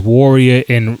 it was Warrior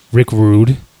and Rick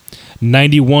Rude.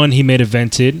 91, he main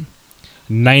evented.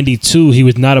 92, he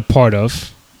was not a part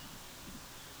of.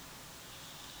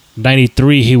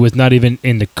 93, he was not even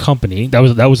in the company. That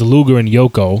was Luger and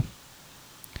Yoko.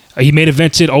 He main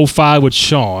evented 05 with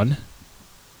Shawn.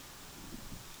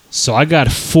 So I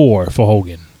got 4 for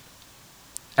Hogan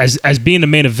as being the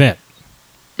main event.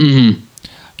 Mm-hmm.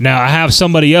 Now I have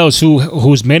somebody else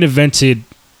who's main evented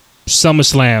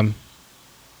SummerSlam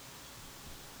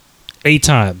 8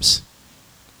 times.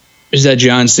 Is that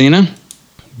John Cena?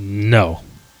 No.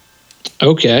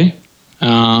 Okay.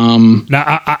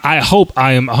 Now I hope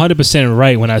I am 100%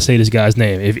 right when I say this guy's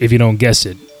name. If you don't guess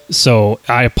it, so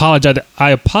I apologize.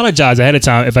 I apologize ahead of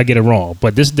time if I get it wrong.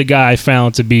 But this is the guy I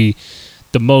found to be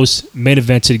the most main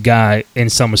evented guy in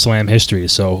SummerSlam history.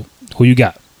 So who you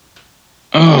got?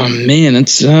 Oh man,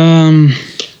 it's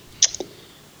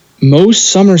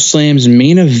most SummerSlams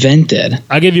main evented.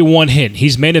 I'll give you one hint.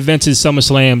 He's main evented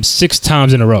SummerSlam 6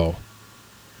 times in a row.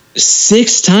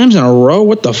 6 times in a row?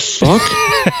 What the fuck?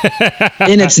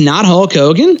 And it's not Hulk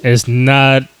Hogan? It's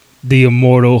not the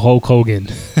immortal Hulk Hogan.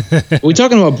 Are we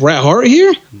talking about Bret Hart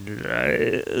here?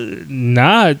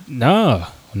 No. We're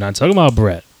not talking about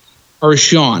Bret. Or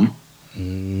Shawn?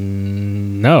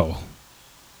 No.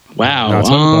 Wow. Not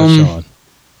talking about Shawn.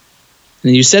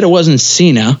 And you said it wasn't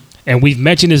Cena. And we've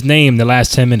mentioned his name in the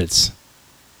last 10 minutes.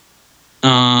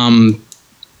 I'm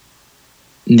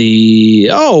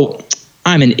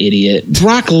an idiot.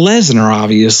 Brock Lesnar,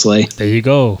 obviously. There you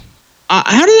go.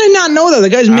 How did I not know that? The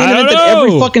guy's main evented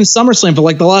every fucking SummerSlam for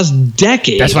like the last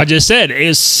decade. That's what I just said.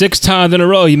 It's 6 times in a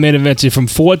row he main evented from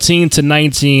 14 to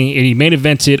 19, and he main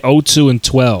evented 02 and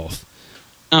 12.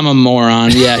 I'm a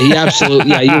moron. Yeah, he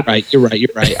absolutely. Yeah, you're right.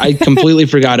 I completely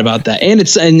forgot about that. And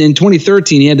in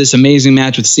 2013 he had this amazing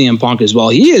match with CM Punk as well.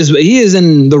 He is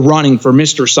in the running for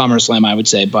Mr. SummerSlam, I would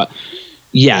say. But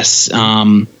yes,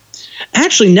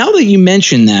 actually, now that you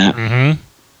mention that, are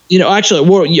you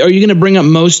going to bring up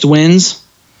most wins?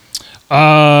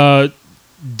 Do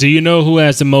you know who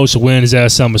has the most wins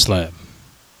at SummerSlam?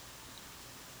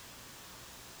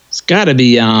 It's got to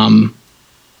be not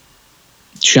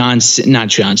John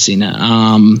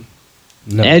Cena.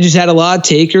 No. Edge has had a lot.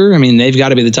 Taker. I mean, they've got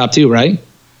to be the top 2, right?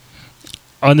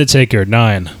 Undertaker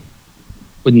 9.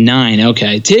 With 9,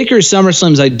 okay. Taker's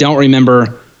SummerSlams I don't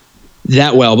remember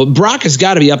that well, but Brock has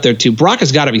got to be up there too. Brock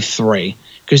has got to be 3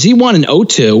 because he won in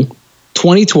 02,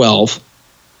 2012,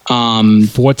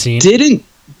 14. He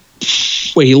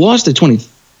lost in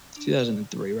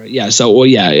 2003, right? Yeah. So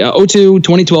 02,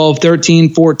 2012,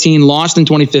 13, 14, lost in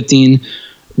 2015,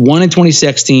 won in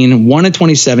 2016, won in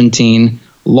 2017,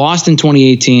 lost in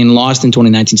 2018, lost in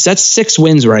 2019. So that's 6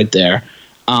 wins right there,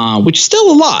 which is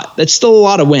still a lot. That's still a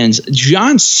lot of wins.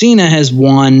 John Cena has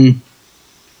won.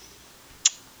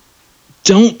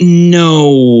 Don't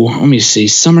know. Let me see.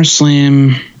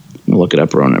 SummerSlam. Let me look it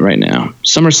up right now.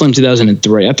 SummerSlam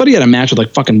 2003. I thought he had a match with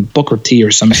like fucking Booker T or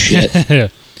some shit.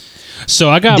 So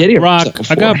I got Did he Brock.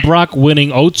 himself I got before? Brock winning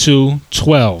 0-2,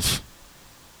 12,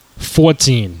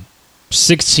 14,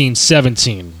 16,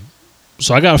 17.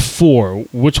 So I got 4.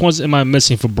 Which ones am I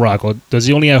missing for Brock? Or does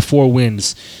he only have 4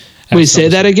 wins? at Wait, say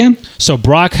that SummerSlam? again? So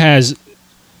Brock has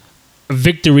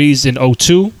victories in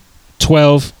 0-2,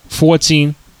 12,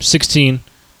 14, 16,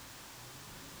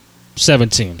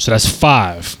 17. So that's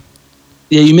 5.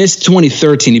 Yeah, you missed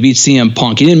 2013. He beat CM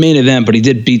Punk. He didn't main event, but he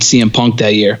did beat CM Punk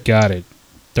that year. Got it.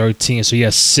 13. So he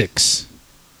has 6.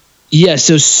 Yeah,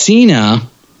 so Cena,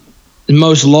 the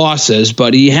most losses,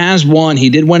 but he has won. He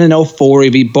did win in 04. He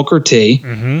beat Booker T.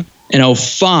 Mm-hmm. In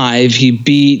 05, he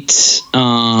beat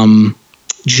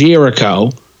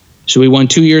Jericho. So he won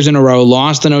 2 years in a row,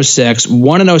 lost in 06,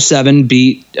 won in 07,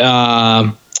 beat...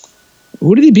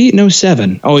 who did he beat in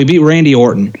 07? Oh, he beat Randy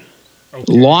Orton. Okay.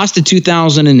 Lost in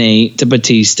 2008 to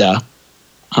Batista.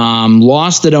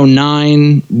 Lost at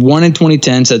 09, won in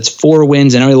 2010, so that's 4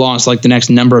 wins. I know he lost like the next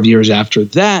number of years after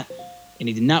that. And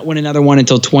he did not win another one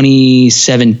until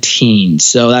 2017.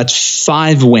 So that's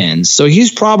 5 wins. So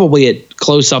he's probably at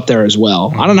close up there as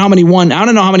well. I don't know how many won. I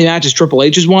don't know how many matches Triple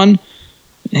H has won.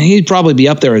 He'd probably be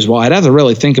up there as well. I'd have to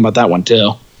really think about that one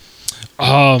too.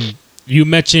 You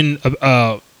mentioned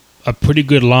a pretty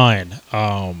good line,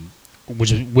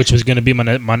 which was going to be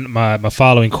my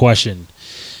following question.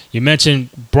 You mentioned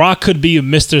Brock could be a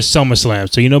Mr. SummerSlam.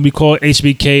 So, we call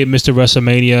HBK Mr.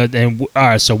 WrestleMania. And all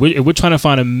right, so we're trying to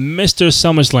find a Mr.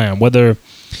 SummerSlam. Whether,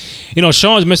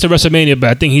 Sean's Mr. WrestleMania, but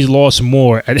I think he's lost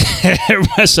more at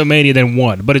WrestleMania than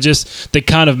won. But it's just the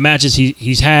kind of matches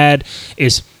he's had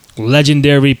is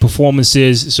legendary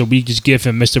performances. So we just give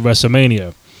him Mr.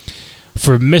 WrestleMania.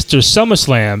 For Mr.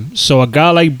 SummerSlam, so a guy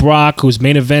like Brock, who's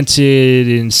main evented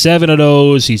in 7 of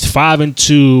those, he's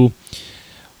 5-2.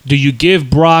 Do you give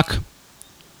Brock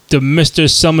the Mr.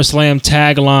 SummerSlam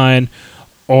tagline,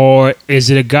 or is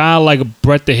it a guy like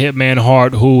Bret the Hitman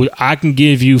Hart, who I can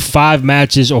give you 5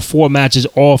 matches or 4 matches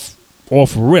off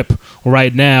rip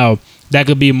right now that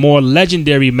could be more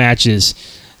legendary matches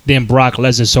than Brock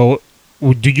Lesnar? So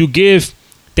do you give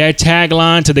that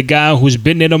tagline to the guy who's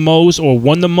been there the most or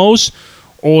won the most,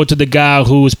 or to the guy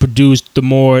who's produced the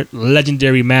more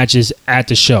legendary matches at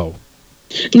the show?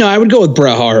 No, I would go with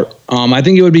Bret Hart. I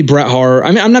think it would be Bret Hart.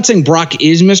 I mean, I'm not saying Brock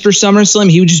is Mr. SummerSlam.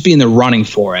 He would just be in the running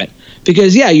for it.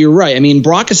 Because, yeah, you're right. I mean,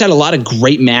 Brock has had a lot of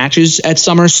great matches at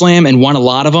SummerSlam and won a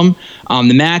lot of them.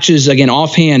 The matches, again,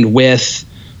 offhand with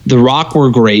The Rock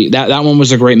were great. That one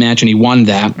was a great match, and he won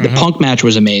that. The Punk match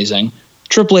was amazing.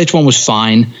 Triple H one was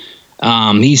fine.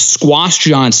 He squashed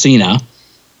John Cena.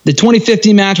 The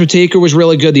 2015 match with Taker was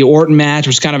really good. The Orton match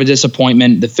was kind of a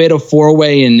disappointment. The Fatal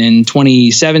 4-Way in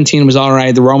 2017 was all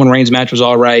right. The Roman Reigns match was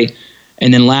all right.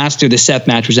 And then last year, the Seth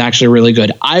match was actually really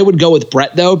good. I would go with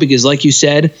Bret, though, because like you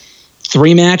said,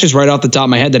 3 matches right off the top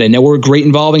of my head that I know were great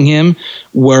involving him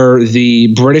were the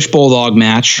British Bulldog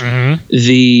match,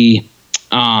 the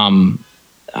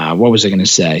what was I going to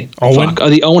say?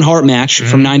 The Owen Hart match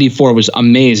from '94 was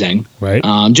amazing. Right.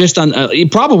 Just on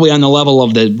probably on the level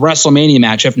of the WrestleMania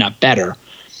match, if not better.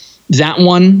 That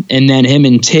one, and then him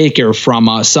and Taker from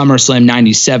SummerSlam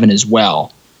 '97 as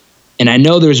well. And I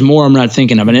know there's more I'm not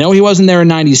thinking of. And I know he wasn't there in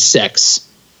 '96.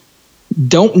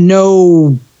 Don't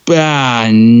know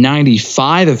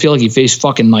 95. I feel like he faced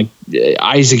fucking like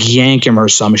Isaac Yankem or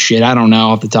some shit. I don't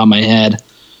know off the top of my head.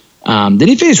 Did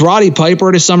he face Roddy Piper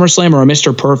at a SummerSlam or a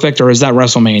Mr. Perfect, or is that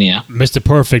WrestleMania? Mr.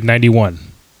 Perfect 91.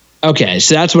 Okay,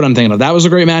 so that's what I'm thinking of. That was a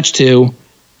great match too.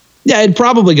 Yeah, I'd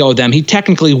probably go with them. He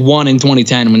technically won in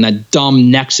 2010 when that dumb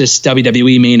Nexus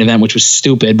WWE main event, which was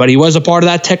stupid, but he was a part of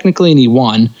that technically, and he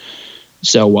won.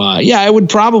 So, yeah, I would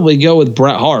probably go with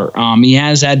Bret Hart. He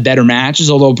has had better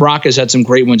matches, although Brock has had some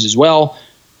great ones as well.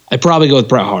 I'd probably go with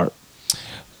Bret Hart.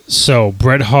 So,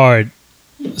 Bret Hart,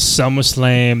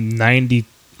 SummerSlam 90.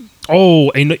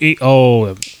 Oh,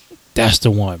 that's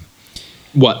the one.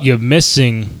 What? You're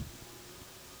missing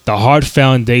the Hart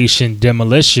Foundation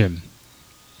Demolition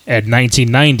at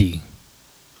 1990.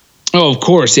 Oh, of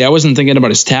course. Yeah, I wasn't thinking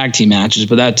about his tag team matches,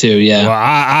 but that too, yeah. Well,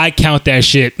 I count that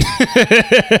shit.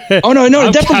 Oh, no,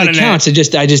 it definitely counts.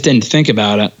 I just didn't think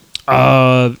about it.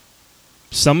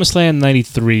 SummerSlam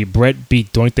 93, Bret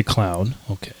beat Doink the Clown.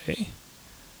 Okay.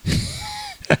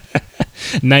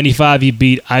 95, he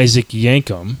beat Isaac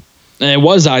Yankem. It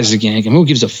was Isaac Yankem. Who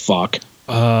gives a fuck?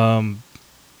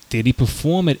 Did he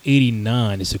perform at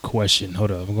 89 is the question.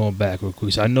 Hold up, I'm going back real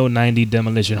quick. So I know 90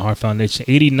 Demolition, Hart Foundation.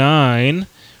 89,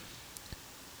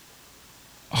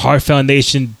 Hart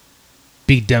Foundation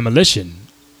beat Demolition.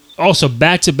 Also,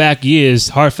 back-to-back years,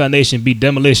 Hart Foundation beat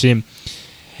Demolition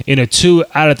in a 2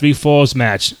 out of 3 falls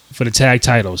match for the tag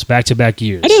titles. Back-to-back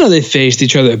years. I didn't know they faced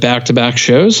each other at back-to-back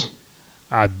shows.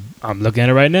 I'm looking at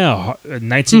it right now.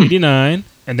 1989,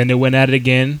 and then they went at it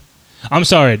again. I'm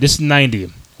sorry, this is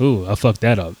 90. Ooh, I fucked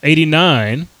that up.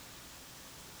 89.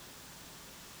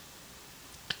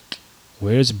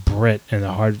 Where's Brett and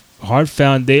the Hard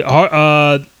Found? They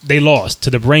lost to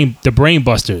the Brain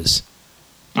Busters.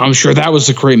 I'm sure that was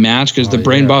a great match because the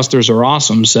Brain Busters are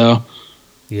awesome. So,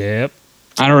 yep.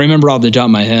 I don't remember off the top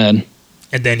of my head.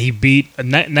 And then he beat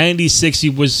 96. He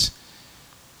wasn't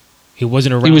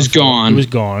around. He was gone. He was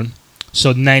gone.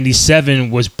 So 97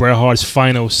 was Bret Hart's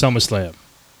final SummerSlam.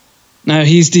 No,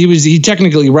 he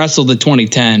technically wrestled the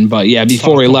 2010, but yeah,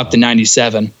 before he left in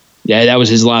 97. Yeah, that was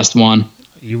his last one.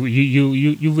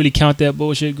 You really count that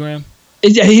bullshit, Graham?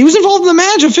 He was involved in the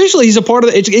match officially. He's a part of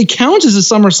it. It counts as a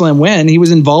SummerSlam win. He was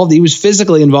involved. He was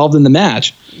physically involved in the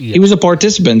match. Yeah. He was a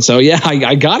participant. So yeah,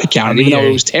 I got to count it, even though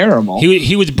it was terrible.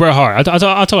 He was Bret Hart. I'll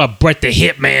talk about Bret the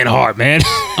Hitman Hart, man.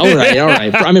 all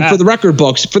right. I mean, for the record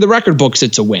books,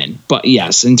 it's a win. But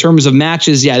yes, in terms of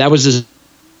matches, yeah, that was his.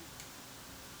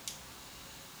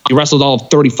 He wrestled all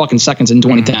 30 fucking seconds in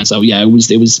 2010. So yeah, it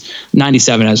was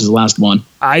 97 as his last one.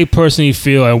 I personally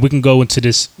feel, and we can go into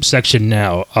this section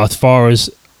now, as far as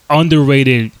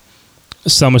underrated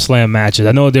SummerSlam matches.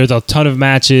 I know there's a ton of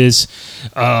matches.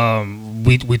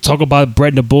 We talk about Bret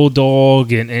and the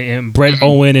Bulldog and Bret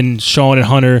Owen and Shawn and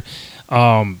Hunter.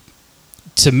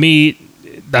 To me,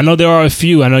 I know there are a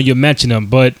few. I know you mentioned them,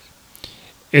 but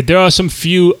if there are some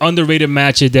few underrated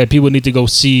matches that people need to go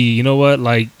see, you know what?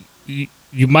 Like,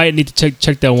 you might need to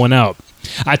check that one out.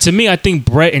 To me, I think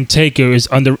Bret and Taker is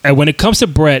under. And when it comes to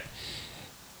Bret,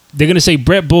 they're gonna say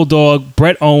Bret Bulldog,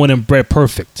 Bret Owen, and Bret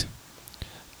Perfect,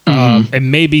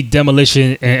 and maybe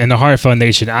Demolition and the Hart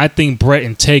Foundation. I think Bret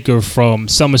and Taker from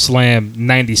SummerSlam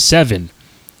 '97,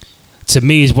 to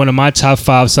me, is one of my top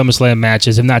 5 SummerSlam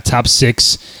matches, if not top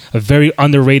 6. A very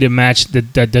underrated match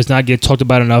that does not get talked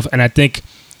about enough, and I think.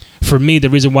 For me, the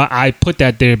reason why I put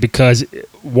that there because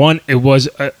one, it was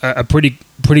a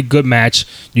pretty good match.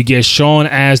 You get Shawn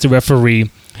as the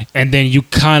referee, and then you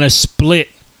kind of split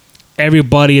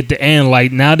everybody at the end.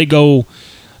 Like now they go,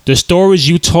 the stories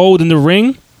you told in the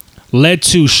ring led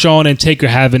to Shawn and Taker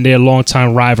having their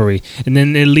longtime rivalry, and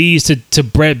then it leads to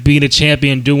Bret being the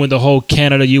champion, doing the whole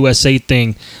Canada USA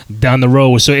thing down the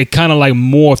road. So it kind of like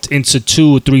morphed into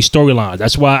 2 or 3 storylines.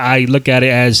 That's why I look at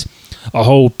it as a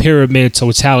whole pyramid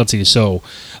totality. So,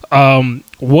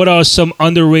 what are some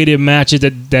underrated matches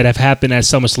that have happened at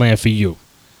SummerSlam for you?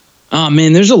 Oh,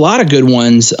 man, there's a lot of good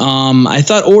ones. I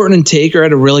thought Orton and Taker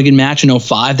had a really good match in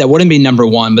 2005. That wouldn't be number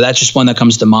 1, but that's just one that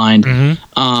comes to mind. Again,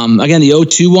 the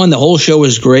 2002 one, the whole show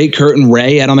was great. Kurt and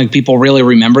Ray, I don't think people really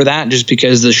remember that just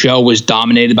because the show was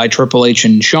dominated by Triple H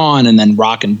and Shawn and then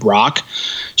Rock and Brock.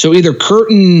 So either Kurt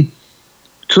and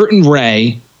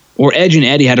Ray or Edge and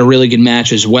Eddie had a really good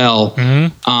match as well.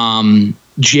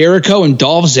 Jericho and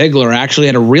Dolph Ziggler actually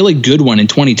had a really good one in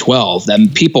 2012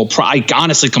 that people I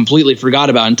honestly completely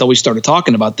forgot about until we started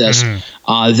talking about this.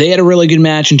 They had a really good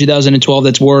match in 2012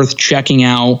 that's worth checking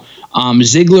out.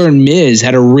 Ziggler and Miz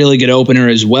had a really good opener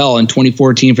as well in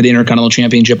 2014 for the Intercontinental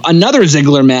Championship. Another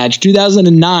Ziggler match,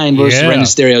 2009 versus Rey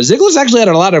Mysterio. Ziggler's actually had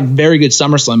a lot of very good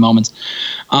SummerSlam moments.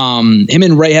 Him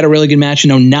and Ray had a really good match in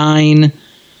 2009.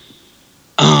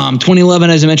 2011,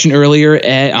 as I mentioned earlier,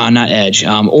 not Edge.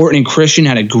 Orton and Christian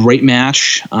had a great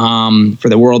match for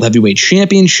the World Heavyweight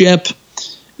Championship.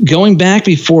 Going back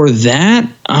before that,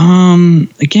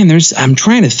 again, I'm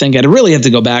trying to think. I'd really have to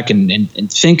go back and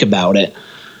think about it.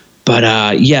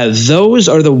 But yeah, those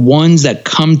are the ones that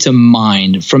come to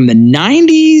mind from the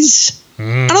 90s.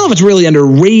 I don't know if it's really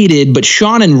underrated, but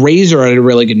Shawn and Razor had a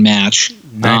really good match.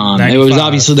 It was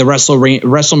obviously the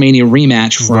WrestleMania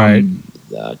rematch from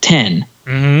 10.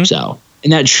 So,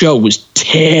 and that show was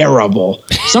terrible.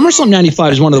 SummerSlam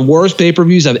 95 is one of the worst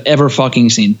pay-per-views I've ever fucking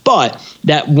seen. But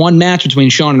that one match between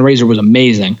Shawn and Razor was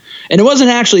amazing. And it wasn't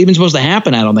actually even supposed to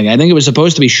happen, I don't think. I think it was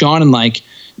supposed to be Shawn and like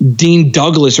Dean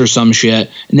Douglas or some shit.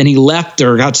 And then he left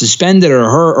or got suspended or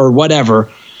hurt or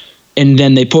whatever. And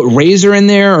then they put Razor in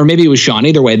there, or maybe it was Shawn.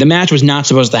 Either way, the match was not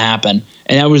supposed to happen.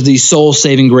 And that was the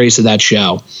soul-saving grace of that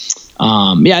show.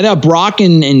 I thought Brock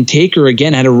and Taker,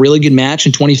 again, had a really good match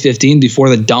in 2015 before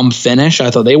the dumb finish. I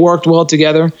thought they worked well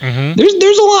together.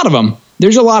 There's a lot of them.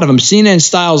 There's a lot of them. Cena and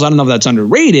Styles, I don't know if that's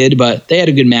underrated, but they had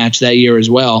a good match that year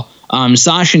as well.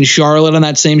 Sasha and Charlotte on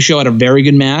that same show had a very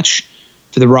good match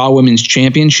for the Raw Women's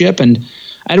Championship. And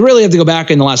I'd really have to go back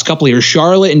in the last couple of years.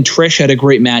 Charlotte and Trish had a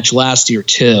great match last year,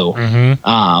 too.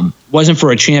 Wasn't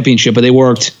for a championship, but they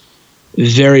worked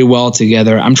very well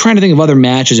together. I'm trying to think of other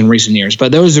matches in recent years,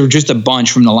 but those are just a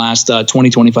bunch from the last 20,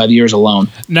 25 years alone.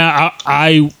 Now,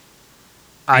 I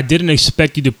I didn't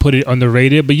expect you to put it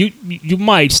underrated, but you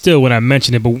might still when I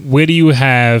mention it. But where do you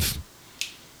have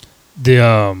the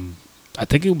I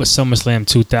think it was SummerSlam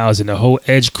 2000. The whole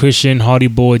Edge, Christian, Hardy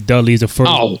Boy, Dudley's the first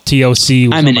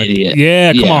TLC. I'm an idiot.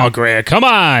 Yeah, come on, Grant, come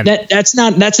on. That's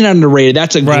not underrated.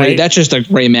 That's a great. That's just a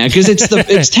great match because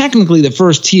it's technically the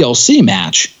first TLC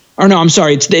match. Or no, I'm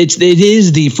sorry. It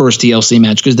is the first TLC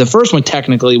match because the first one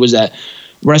technically was at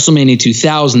WrestleMania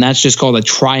 2000. That's just called a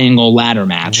triangle ladder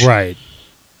match. Right.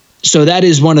 So that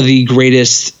is one of the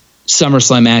greatest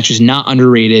SummerSlam matches, not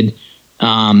underrated.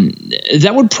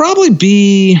 That would probably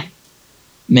be,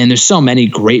 man, there's so many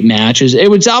great matches. It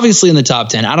was obviously in the top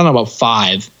 10. I don't know about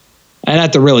 5. I'd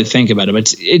have to really think about it,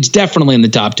 but it's definitely in the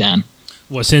top 10.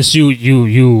 Well, since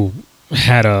you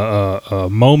had a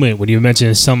moment when you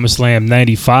mentioned SummerSlam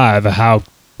 95, how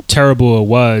terrible it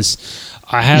was,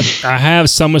 I have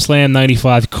SummerSlam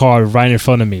 95 card right in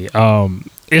front of me.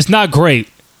 It's not great.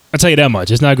 I'll tell you that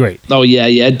much. It's not great. Oh,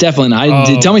 yeah, definitely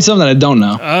not. Tell me something that I don't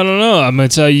know. I don't know. I'm going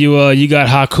to tell you, you got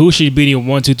Hakushi beating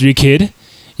 1-2-3 Kid.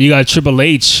 You got Triple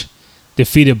H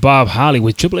defeated Bob Holly.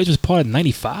 Was Triple H was part of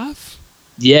 95?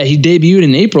 Yeah, he debuted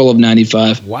in April of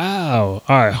 95. Wow.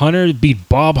 All right, Hunter beat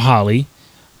Bob Holly.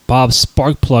 Bob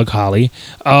Sparkplug Holly.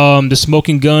 The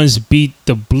Smoking Guns beat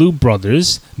the Blue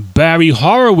Brothers. Barry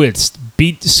Horowitz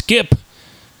beat Skip.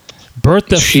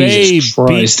 Bertha Faye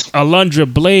beat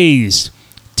Alundra Blaze.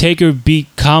 Taker beat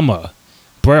Kama.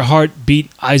 Bret Hart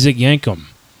beat Isaac Yankem.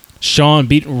 Shawn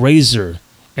beat Razor.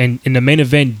 And in the main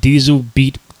event, Diesel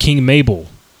beat King Mabel.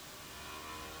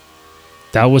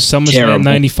 That was SummerSlam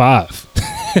 95.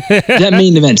 That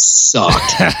main event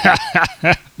sucked.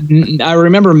 I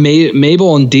remember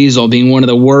Mabel and Diesel being one of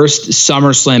the worst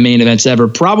SummerSlam main events ever.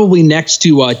 Probably next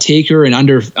to Taker and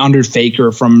Under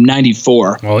Faker from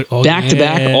 94. Back to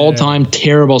back, all time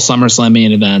terrible SummerSlam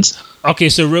main events. Okay,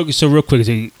 so real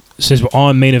quick, since we're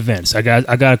on main events, I got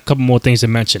a couple more things to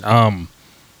mention.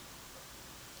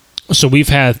 So we've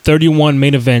had 31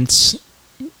 main events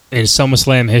in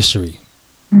SummerSlam history.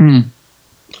 Mm.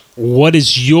 What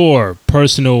is your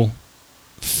personal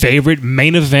favorite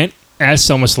main event at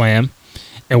SummerSlam,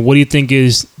 and what do you think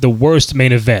is the worst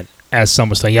main event at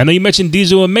SummerSlam? I know you mentioned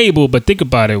Diesel and Mabel, but think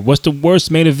about it. What's the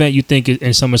worst main event you think is in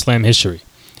SummerSlam history?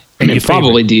 I mean,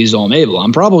 probably Diesel and Mabel.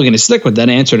 I'm probably going to stick with that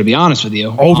answer, to be honest with you.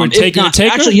 Over Taker and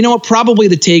Taker? Actually, you know what? Probably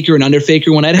the Taker and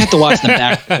Undertaker one. I'd have to watch them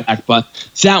back, but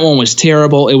that one was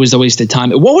terrible. It was a waste of time.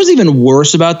 What was even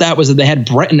worse about that was that they had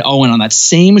Brett and Owen on that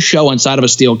same show inside of a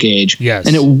steel cage. Yes.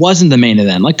 And it wasn't the main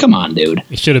event. Like, come on, dude.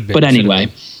 It should have been. But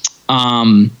anyway,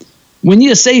 when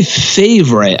you say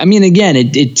favorite, I mean, again,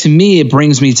 it to me, it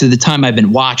brings me to the time I've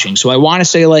been watching. So I want to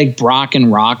say like Brock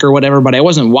and Rock or whatever, but I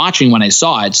wasn't watching when I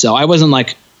saw it. So I wasn't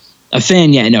like a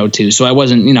fan yet, too. So I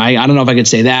wasn't, I don't know if I could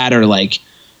say that, or like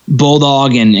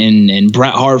Bulldog and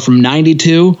Bret Hart from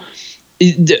 92.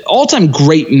 The all-time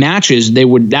great matches,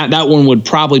 that one would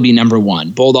probably be number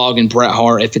one. Bulldog and Bret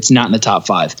Hart, if it's not in the top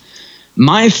 5.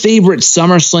 My favorite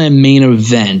SummerSlam main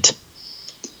event,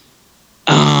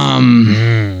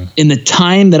 in the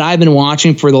time that I've been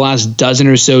watching for the last dozen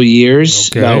or so years,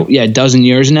 a dozen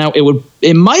years now,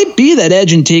 it might be that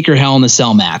Edge and Taker Hell in the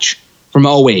Cell match from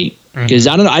 08. Because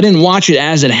I didn't watch it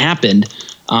as it happened,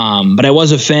 but I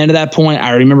was a fan at that point.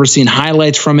 I remember seeing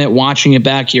highlights from it, watching it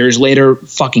back years later,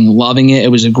 fucking loving it. It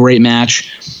was a great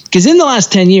match. Because in the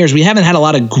last 10 years, we haven't had a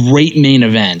lot of great main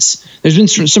events. There's been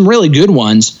some really good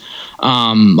ones.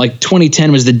 Like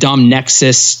 2010 was the dumb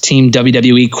Nexus Team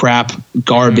WWE crap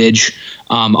garbage.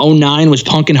 09 was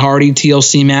Punk and Hardy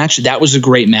TLC match. That was a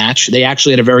great match. They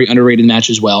actually had a very underrated match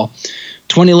as well.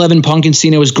 2011 Punk and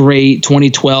Cena was great.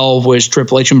 2012 was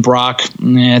Triple H and Brock.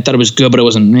 I thought it was good, but it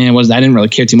wasn't. I didn't really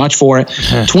care too much for it.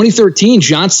 2013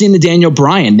 John Cena, Daniel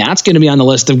Bryan. That's going to be on the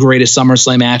list of greatest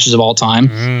SummerSlam matches of all time.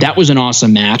 That was an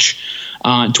awesome match.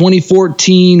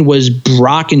 2014 was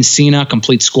Brock and Cena,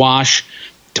 complete squash.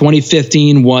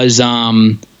 2015 was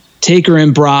Taker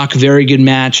and Brock, very good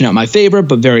match. Not my favorite,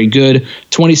 but very good.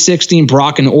 2016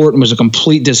 Brock and Orton was a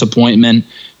complete disappointment.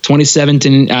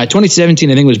 2017, I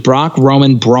think, was Brock,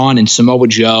 Roman, Braun, and Samoa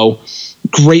Joe.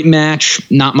 Great match,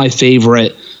 not my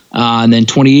favorite. And then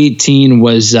 2018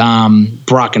 was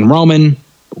Brock and Roman.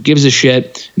 Who gives a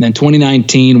shit? And then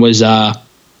 2019 was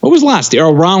what was last year?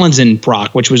 Rollins and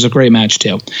Brock, which was a great match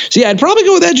too. So yeah, I'd probably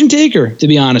go with Edge and Taker, to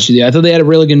be honest with you. I thought they had a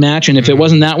really good match, and if it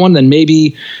wasn't that one, then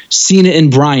maybe Cena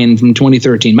and Bryan from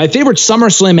 2013. My favorite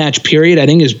SummerSlam match, period, I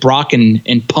think is Brock and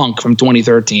Punk from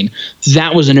 2013.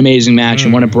 That was an amazing match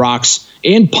and one of Brock's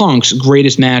and Punk's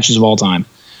greatest matches of all time.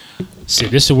 See,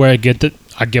 this is where I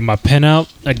get my pen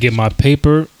out, I get my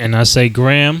paper, and I say,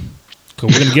 Graham,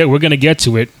 'cause we're gonna get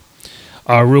to it.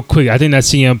 Real quick, I think that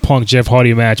CM Punk Jeff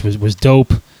Hardy match was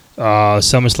dope.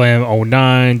 SummerSlam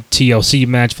 09 TLC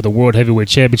match for the World Heavyweight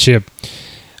Championship.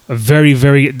 A very,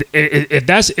 very. If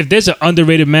there's an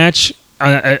underrated match,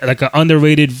 like an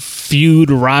underrated feud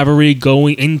rivalry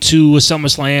going into a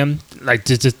SummerSlam, like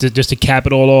just to cap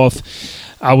it all off,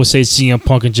 I would say CM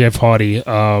Punk and Jeff Hardy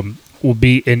will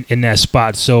be in that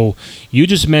spot. So you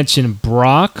just mentioned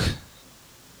Brock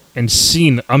and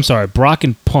Cena. I'm sorry, Brock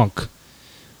and Punk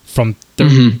from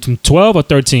 12 or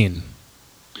 13.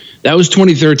 That was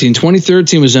 2013.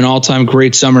 2013 was an all-time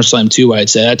great SummerSlam too.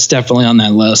 I'd say that's definitely on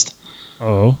that list.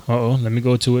 Let me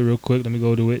go to it real quick. Let me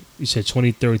go to it. You said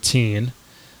 2013.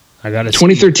 I got it.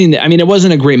 2013. I mean, it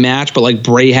wasn't a great match, but like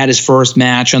Bray had his first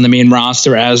match on the main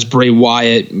roster as Bray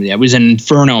Wyatt. It was an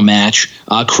Inferno match.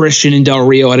 Christian and Del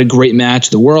Rio had a great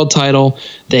match. The world title.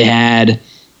 They had.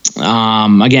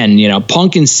 Again,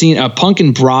 Punk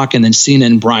and Brock, and then Cena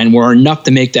and Bryan were enough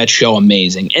to make that show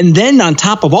amazing. And then on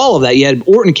top of all of that, you had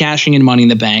Orton cashing in Money in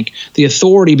the Bank, the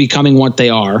Authority becoming what they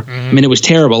are. Mm-hmm. I mean, it was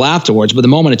terrible afterwards, but the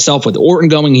moment itself with Orton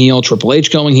going heel, Triple H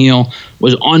going heel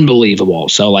was unbelievable.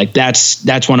 So like that's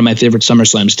one of my favorite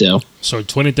SummerSlams too. So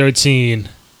 2013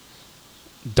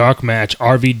 dark match,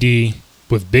 RVD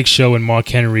with Big Show and Mark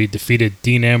Henry defeated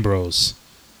Dean Ambrose.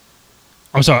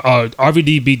 I'm sorry,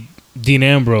 RVD beat Dean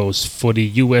Ambrose for the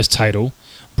U.S. title.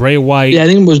 Bray Wyatt. Yeah, I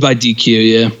think it was by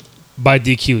DQ. Yeah, by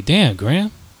DQ. Damn,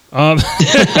 Graham.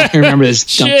 I remember this.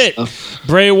 Shit.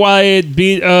 Bray Wyatt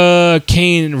beat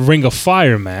Kane Ring of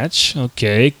Fire match.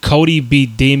 Okay. Cody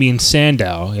beat Damian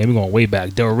Sandow. Yeah, we're going way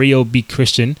back. Del Rio beat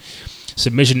Christian.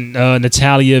 Submission.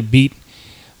 Natalia beat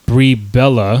Brie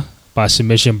Bella by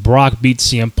submission. Brock beat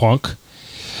CM Punk.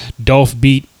 Dolph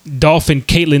and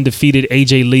Caitlyn defeated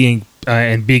AJ Lee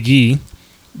and Big E.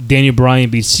 Daniel Bryan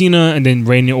beat Cena, and then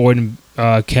Randy Orton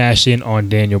cashed in on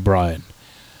Daniel Bryan.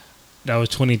 That was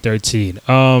 2013.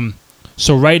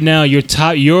 So right now, your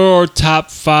top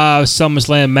 5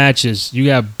 SummerSlam matches,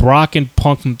 you have Brock and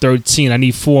Punk from 13. I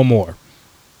need 4 more.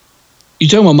 You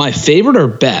talking about my favorite or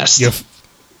best?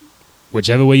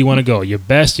 Whichever way you want to go. Your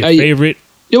best, your favorite.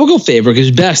 Yeah, we'll go favorite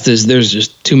because best is there's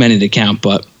just too many to count,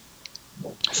 but.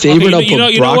 Favorite, I'll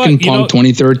put Brock and Punk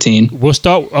 2013. We'll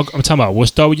start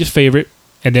with your favorite,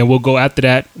 and then we'll go after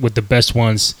that with the best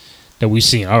ones that we've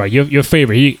seen. All right, your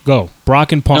favorite. Here you go.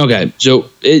 Brock and Punk. Okay, so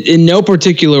in no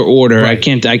particular order, right.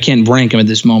 I can't rank them at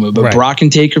this moment, but right. Brock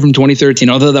and Taker from 2013,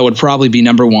 although that would probably be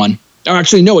number 1. Or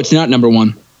actually, no, it's not number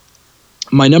 1.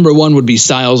 My number 1 would be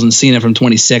Styles and Cena from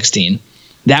 2016.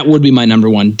 That would be my number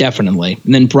 1, definitely.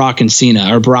 And then Brock and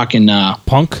Cena, or Brock and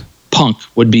Punk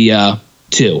would be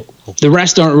 2. The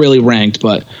rest aren't really ranked,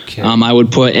 but okay. I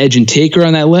would put Edge and Taker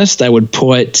on that list. I would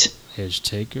put Edge,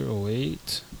 Taker. Oh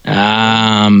wait.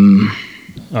 Uh-oh.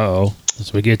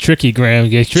 So we get tricky, Graham.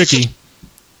 Get tricky.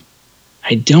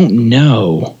 I don't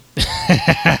know.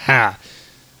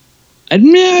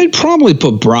 I'd probably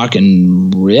put Brock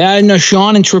and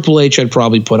Shawn and Triple H. I'd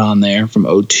probably put on there from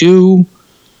 2002.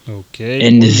 Okay.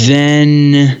 And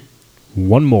then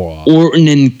one more. Orton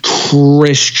and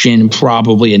Christian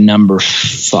probably a number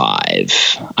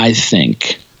 5, I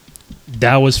think.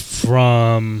 That was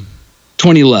from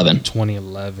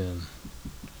 2011.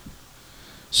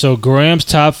 So Graham's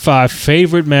top 5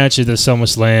 favorite matches at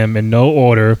SummerSlam in no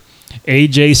order: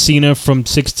 AJ Cena from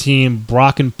 16,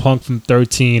 Brock and Punk from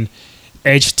 13,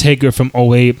 Edge Taker from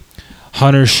 08,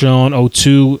 Hunter Shawn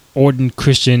 02, Orton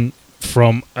Christian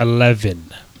from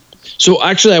 11. So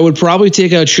actually, I would probably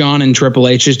take out Shawn and Triple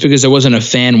H just because I wasn't a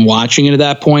fan watching it at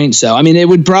that point. So I mean, it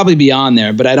would probably be on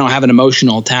there, but I don't have an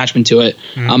emotional attachment to it.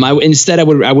 Instead, I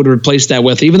would replace that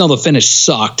with, even though the finish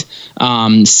sucked,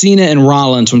 Cena and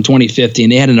Rollins from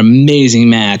 2015. They had an amazing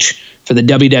match for the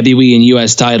WWE and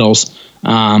US titles.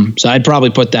 So I'd probably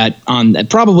put that on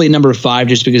probably number 5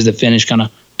 just because the finish kind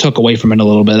of took away from it a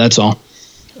little bit. That's all.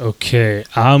 Okay,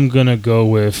 I'm gonna go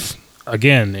with.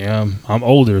 Again, I'm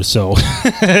older, so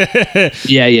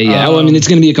yeah. I mean, it's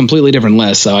going to be a completely different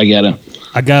list, so I get it.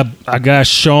 I got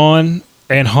Shawn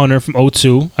and Hunter from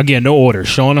 02. Again, no order.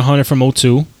 Shawn and Hunter from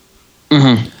 02.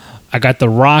 Mm-hmm. I got The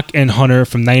Rock and Hunter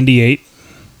from 98.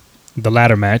 The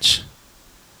ladder match.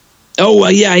 Oh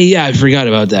yeah. I forgot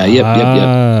about that. Yep.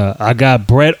 I got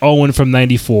Bret Owen from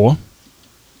 94.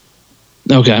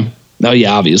 Okay. Oh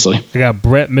yeah, obviously. I got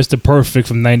Bret Mr. Perfect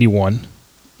from 91.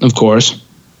 Of course.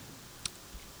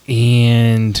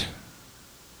 And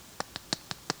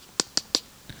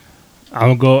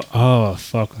I'll go. Oh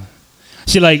fuck!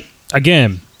 See, like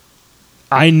again,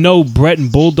 I know Bret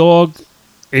and Bulldog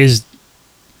is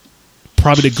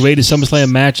probably the greatest SummerSlam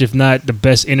match, if not the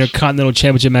best Intercontinental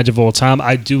Championship match of all time.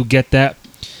 I do get that,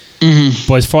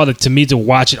 But as far as to me to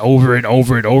watch it over and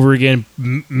over and over again,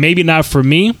 maybe not for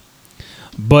me.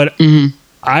 But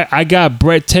I got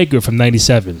Brett Taker from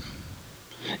 '97.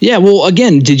 Yeah, well,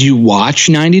 again, did you watch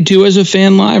 92 as a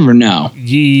fan live or no?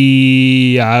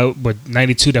 Yeah, but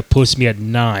 92 that puts me at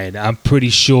 9. I'm pretty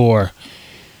sure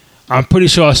I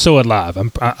saw it live.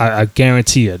 I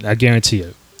guarantee it. I guarantee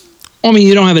it. I mean,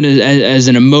 you don't have it as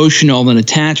an emotional an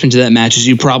attachment to that match as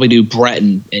you probably do Brett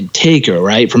and Taker,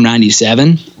 right, from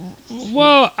 97?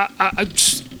 Well,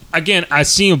 again, I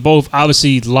seen both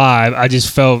obviously live. I just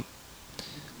felt,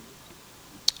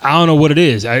 I don't know what it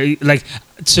is.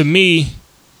 To me,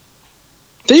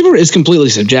 favorite is completely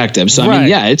subjective. So right. I mean,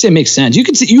 yeah, it makes sense. You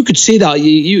could say that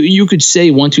you could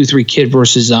say 1, 2, 3 Kid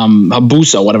versus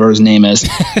Hayabusa, whatever his name is,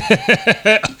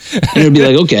 and it'd be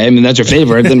like, okay, I mean that's your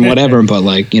favorite, then whatever. But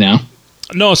like, you know.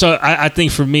 No, so I think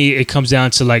for me it comes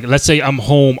down to like, let's say I'm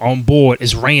home on board,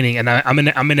 it's raining, and I'm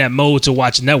in that mode to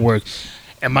watch network.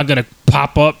 Am I gonna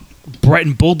pop up Brett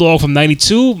and Bulldog from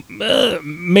 '92?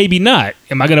 Maybe not.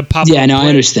 Am I gonna pop? Yeah, up no, Brett I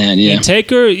understand. Yeah, and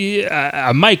Taker, yeah,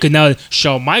 I might. Cause now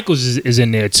Shawn Michaels is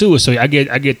in there too, so I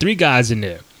get 3 guys in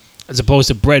there as opposed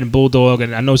to Brett and Bulldog,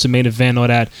 and I know it's a main event, all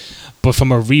that, but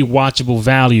from a rewatchable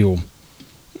value,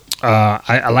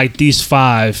 I like these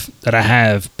 5 that I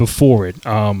have before it.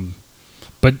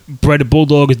 But Brett and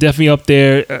Bulldog is definitely up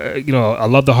there. I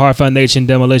love the Hart Foundation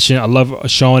Demolition. I love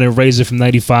Shawn and Razor from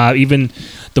 '95. Even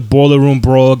the Boiler Room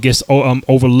Brawl gets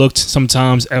overlooked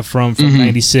sometimes from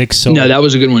 '96. So no, that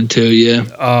was a good one too.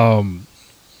 Yeah.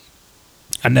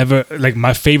 I never like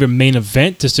my favorite main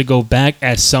event. Just to go back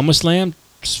at SummerSlam,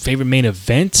 favorite main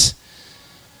event.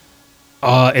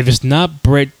 If it's not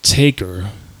Brett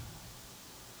Taker,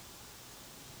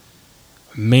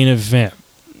 main event.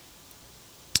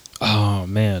 Oh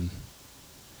man,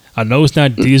 I know it's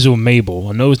not Diesel Mabel.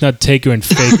 I know it's not Taker and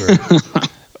Faker.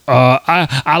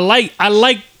 I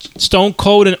like Stone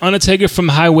Cold and Undertaker from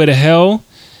Highway to Hell.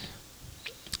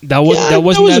 That was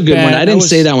a good one. I didn't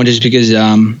say that one just because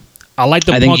I like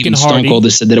the Punk and Hardy. Stone Cold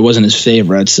has said that it wasn't his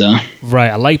favorite. So right,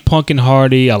 I like Punk and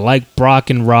Hardy. I like Brock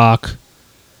and Rock.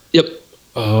 Yep.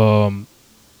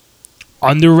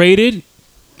 Underrated.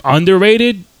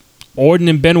 Orton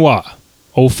and Benoit.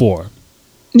 04.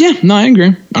 Yeah, no, I agree.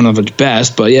 I don't know if it's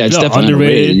best, but yeah, it's definitely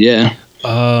underrated. Yeah.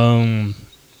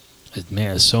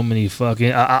 Man, so many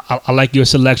fucking. I like your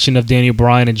selection of Daniel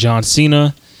Bryan and John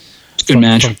Cena. It's a good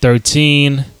match from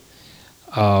 13.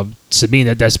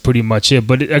 Sabine, that's pretty much it.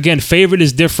 But again, favorite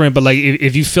is different. But like,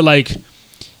 if you feel like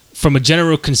from a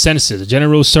general consensus, a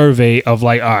general survey of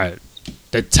like, all right,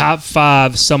 the top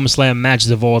 5 SummerSlam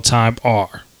matches of all time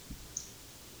are.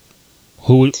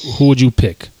 Who would you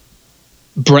pick?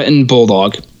 Brett and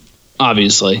Bulldog,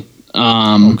 obviously.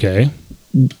 Okay.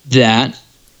 That.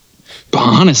 But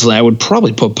honestly, I would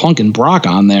probably put Punk and Brock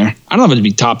on there. I don't know if it'd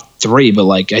be top 3, but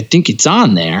like I think it's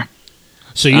on there.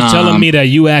 So you're telling me that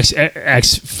you ask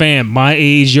fam, my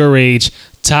age, your age,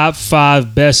 top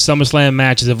 5 best SummerSlam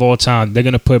matches of all time, they're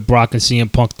gonna put Brock and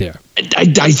CM Punk there.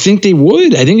 I think they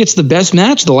would. I think it's the best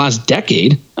match of the last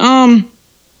decade.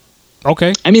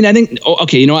 Okay. I mean, I think.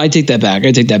 Okay, you know, I take that back.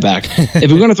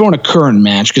 If we're gonna throw in a current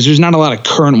match, because there's not a lot of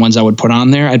current ones I would put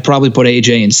on there, I'd probably put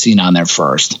AJ and Cena on there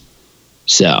first.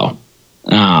 So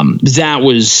that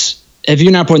was. If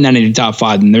you're not putting that in your top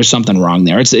 5, then there's something wrong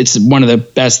there. It's one of the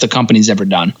best the company's ever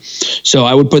done. So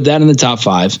I would put that in the top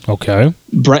 5. Okay.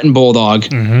 Brett and Bulldog.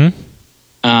 Mm-hmm.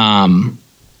 God,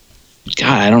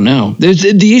 I don't know.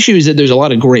 The issue is that there's a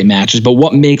lot of great matches, but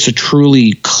what makes a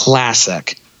truly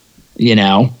classic? You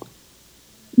know,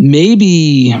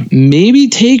 maybe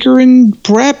Taker and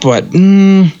Brett, but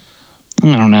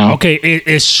I don't know. Okay,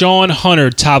 is Shawn Hunter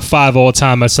top 5 all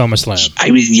time at SummerSlam?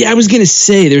 I was gonna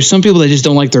say there's some people that just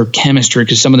don't like their chemistry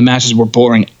because some of the matches were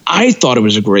boring. I thought it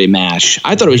was a great match.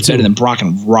 I thought it was better than Brock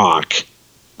and Rock.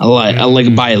 I like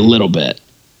it by a little bit.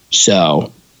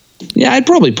 So yeah, I'd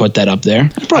probably put that up there.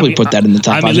 I'd probably put that in the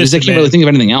top 5 because I can't really think of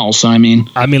anything else. So I mean,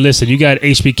 listen, you got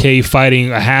HBK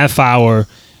fighting a half hour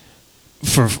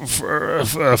for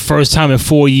first time in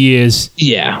 4 years.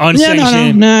 Yeah.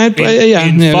 Unsanctioned. I'd put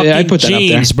that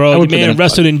jeans, up there. Bro. The man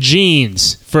wrestled in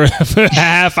jeans for a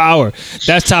half hour.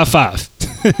 That's top 5.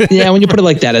 Yeah, when you put it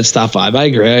like that, it's top 5. I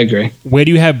agree. Where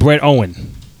do you have Bret Owen?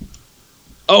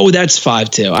 Oh, that's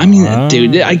 5 too. I mean,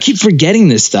 dude, I keep forgetting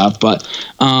this stuff, but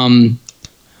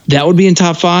that would be in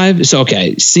top 5. So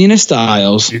okay, Cena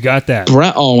Styles. You got that.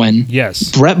 Bret Owen.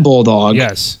 Yes. Brett Bulldog.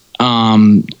 Yes.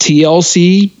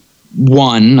 TLC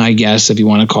 1, I guess, if you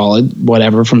want to call it,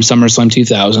 whatever, from SummerSlam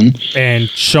 2000. And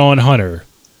Shawn Hunter.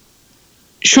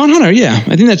 Yeah.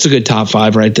 I think that's a good top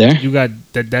 5 right there. You got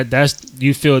that's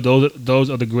you feel those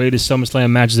are the greatest SummerSlam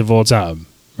matches of all time,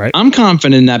 right? I'm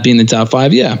confident in that being the top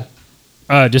 5. Yeah.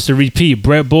 Just to repeat: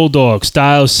 Bret Bulldog,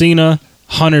 Styles, Cena,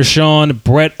 Hunter, Sean,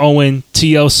 Bret, Owen,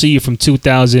 TLC from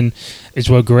 2000 is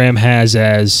what Graham has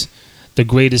as the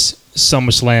greatest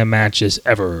SummerSlam matches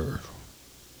ever.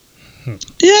 Yeah,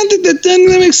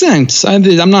 that makes sense.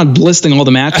 I'm not listing all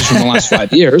the matches from the last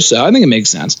 5 years, so I think it makes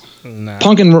sense. Nah.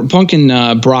 Punk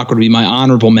and Brock would be my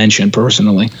honorable mention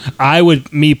personally. I would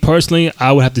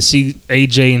have to see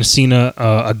AJ and Cena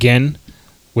again,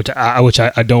 which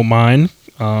I don't mind.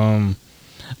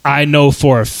 I know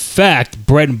for a fact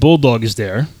Bret and Bulldog is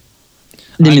there.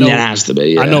 That has to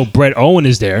be. Yeah. I know Bret Owen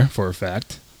is there for a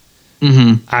fact.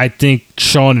 Mm-hmm. I think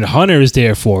Shawn and Hunter is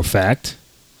there for a fact.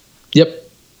 Yep.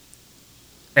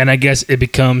 And I guess it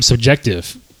becomes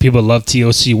subjective. People love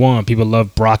TLC 1. People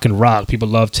love Brock and Rock. People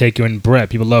love Taker and Bret.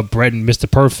 People love Bret and Mr.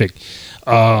 Perfect.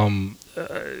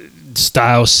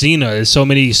 Styles, Cena. There's so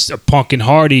many Punk and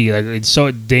Hardy. Like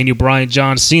so Daniel Bryan,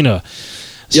 John Cena.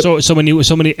 Yep.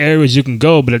 So many areas you can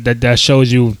go, but that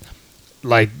shows you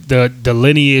like the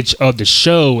lineage of the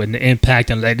show and the impact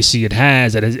and legacy it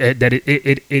has.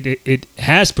 It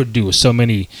has produced so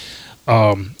many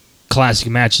classic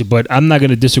matches. But I'm not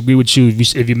going to disagree with you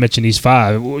if you mention these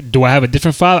 5. Do I have a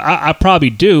different 5? I probably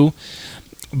do,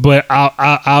 but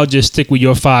I'll just stick with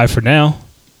your 5 for now.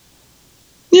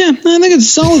 Yeah, I think it's a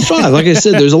solid 5. Like I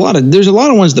said, there's a lot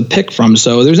of ones to pick from,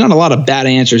 so there's not a lot of bad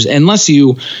answers unless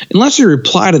you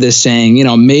reply to this saying,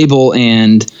 Mabel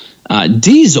and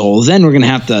Diesel, then we're gonna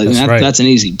have to. That's an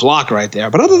easy block right there.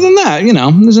 But other than that,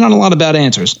 there's not a lot of bad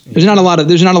answers. There's not a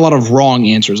lot of wrong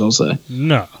answers. I'll say.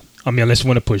 No, I mean unless you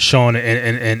want to put Shawn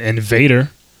and Vader.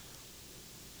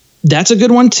 That's a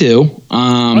good one too.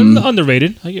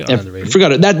 Underrated. Underrated. I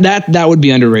forgot it. That would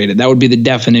be underrated. That would be the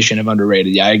definition of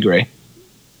underrated. Yeah, I agree.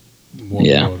 One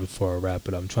more before I wrap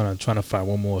it up. I'm trying to find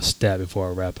one more stat before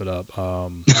I wrap it up.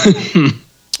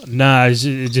 Nah, it's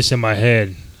just in my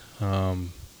head.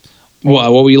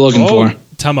 What were you looking for?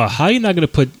 Talking about how you not gonna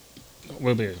put?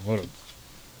 Wait, hold up.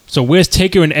 So where's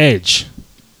Taker and Edge?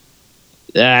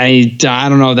 I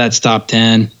don't know if that's top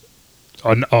 10.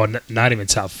 Oh, not even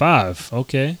top 5.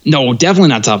 Okay. No, definitely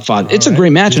not top 5. It's a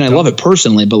great match, and I love it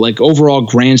personally. But like overall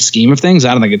grand scheme of things,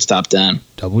 I don't think it's top 10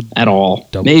 at all.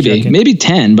 Maybe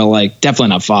 10, but like definitely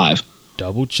not 5.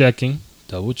 Double checking,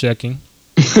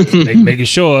 making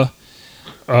sure.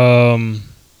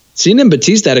 Cena and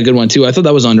Batista had a good one too. I thought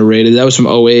that was underrated. That was from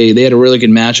 08. They had a really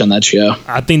good match on that show.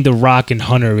 I think The Rock and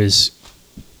Hunter is.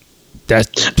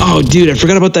 Oh, dude, I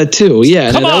forgot about that too.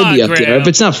 Yeah, that would be up Graham. there. If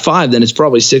it's not 5, then it's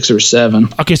probably 6 or 7.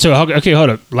 Okay, hold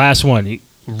up. Last one.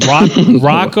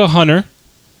 Rock or Hunter,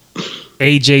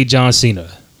 AJ John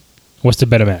Cena. What's the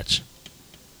better match?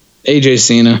 AJ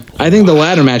Cena. I think the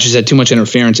ladder matches had too much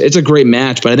interference. It's a great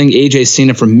match, but I think AJ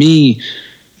Cena for me.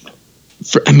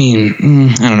 I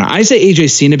don't know. I say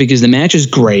AJ Cena because the match is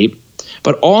great,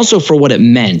 but also for what it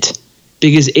meant.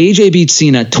 Because AJ beat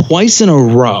Cena twice in a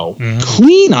row,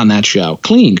 clean on that show,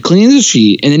 clean as a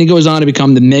sheet, and then he goes on to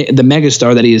become the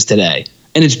megastar that he is today.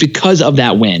 And it's because of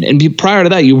that win. And prior to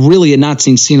that, you really had not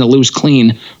seen Cena lose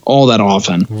clean all that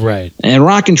often. Right. And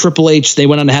Rock and Triple H, they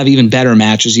went on to have even better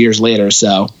matches years later.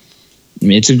 So,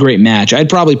 it's a great match. I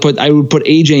would put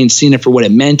AJ and Cena for what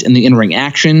it meant in the in-ring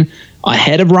action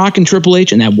ahead of Rock and Triple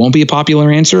H, and that won't be a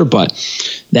popular answer, but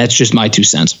that's just my 2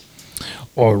 cents.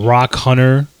 Or Rock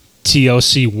Hunter.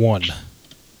 TLC 1.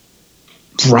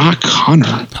 Rock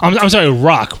Hunter. I'm sorry,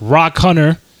 Rock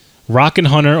Hunter, Rock and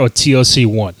Hunter, or TLC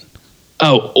 1.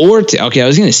 Oh, okay. I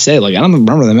was gonna say I don't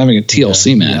remember them having a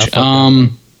TLC match.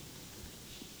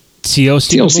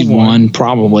 TLC 1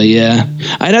 probably. Yeah,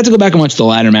 I'd have to go back and watch the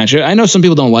ladder match. I know some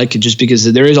people don't like it just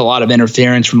because there is a lot of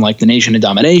interference from like the Nation of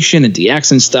Domination and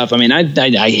DX and stuff. I mean, I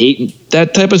hate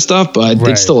that type of stuff, but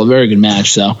it's still a very good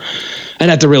match. So. I'd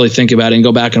have to really think about it and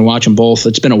go back and watch them both.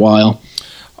 It's been a while.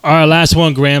 All right, last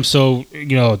one, Graham. So,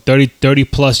 30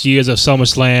 plus years of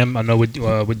SummerSlam. I know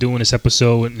we're doing this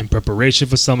episode in preparation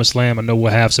for SummerSlam. I know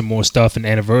we'll have some more stuff and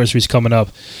anniversaries coming up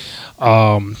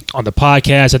on the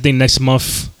podcast. I think next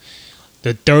month,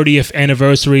 the 30th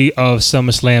anniversary of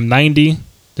SummerSlam 90,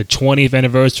 the 20th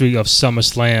anniversary of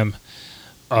SummerSlam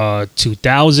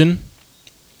 2000,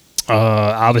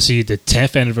 obviously the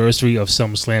 10th anniversary of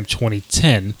SummerSlam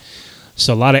 2010.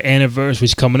 So a lot of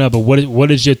anniversaries coming up, but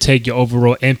what is your take, your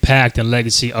overall impact and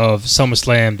legacy of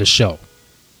SummerSlam, the show?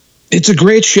 It's a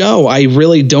great show. I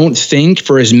really don't think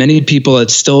for as many people that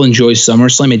still enjoy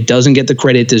SummerSlam, it doesn't get the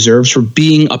credit it deserves for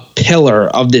being a pillar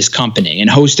of this company and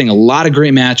hosting a lot of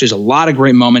great matches, a lot of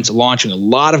great moments, launching a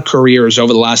lot of careers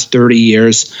over the last 30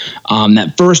 years.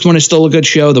 That first one is still a good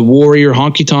show. The Warrior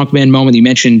Honky Tonk Man moment you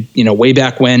mentioned, way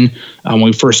back when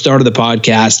we first started the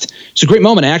podcast. It's a great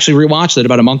moment. I actually rewatched it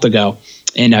about a month ago.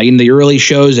 And even the early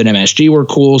shows at MSG were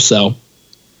cool. So,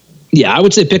 yeah, I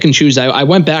would say pick and choose. I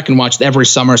went back and watched every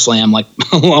SummerSlam like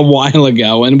a while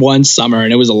ago in one summer,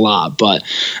 and it was a lot. But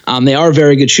they are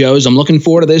very good shows. I'm looking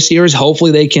forward to this year's.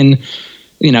 Hopefully they can,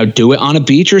 do it on a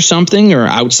beach or something or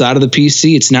outside of the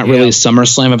PC. It's not really a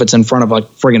SummerSlam if it's in front of like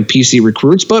friggin' PC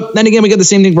recruits. But then again, we got the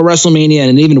same thing for WrestleMania in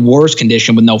an even worse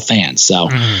condition with no fans. So,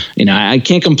 I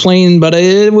can't complain, but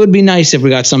it would be nice if we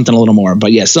got something a little more.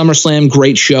 But yeah, SummerSlam,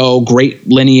 great show, great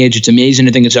lineage. It's amazing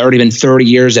to think it's already been 30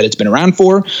 years that it's been around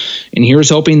for. And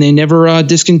here's hoping they never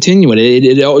discontinue it.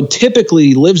 It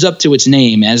typically lives up to its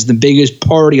name as the biggest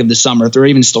party of the summer, if they're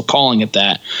even still calling it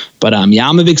that. But yeah,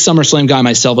 I'm a big SummerSlam guy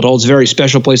myself. It holds a very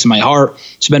special place in my heart.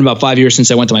 It's been about 5 years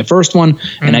since I went to my first one,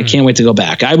 and I can't wait to go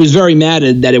back. I was very mad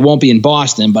that it won't be in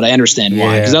Boston, but I understand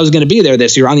why, because I was going to be there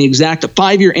this year on the exact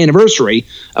 5-year anniversary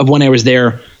of when I was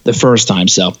there the first time.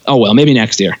 So, oh well, maybe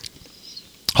next year.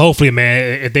 Hopefully,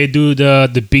 man. If they do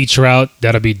the beach route,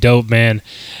 that'll be dope, man.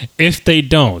 If they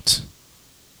don't,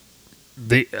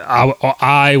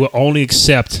 I will only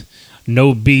accept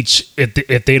no beach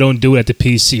if they don't do it at the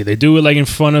PC. They do it like in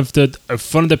front of the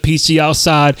PC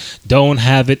outside. Don't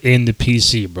have it in the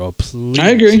PC, bro. Please.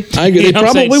 I agree. They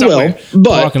probably will,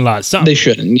 but parking lot, they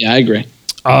shouldn't. Yeah, I agree.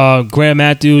 Graham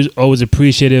Matthews, always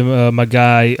appreciative, my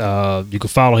guy. You can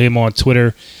follow him on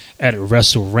Twitter at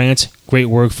WrestleRant. Great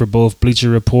work for both Bleacher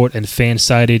Report and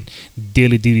fan-sided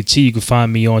Daily DDT. You can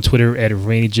find me on Twitter at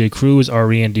Randy J. Cruz,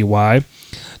 RENDY.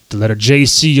 The letter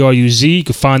JCRUZ. You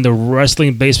can find the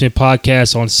Wrestling Basement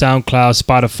Podcast on SoundCloud,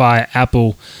 Spotify,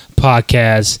 Apple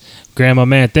Podcasts. Grandma,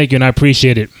 man, thank you, and I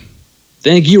appreciate it.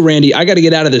 Thank you, Randy. I got to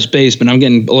get out of this basement. I'm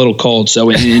getting a little cold, so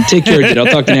take care, dude. I'll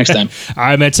talk to you next time. All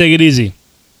right, man, take it easy.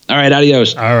 All right,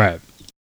 adios. All right.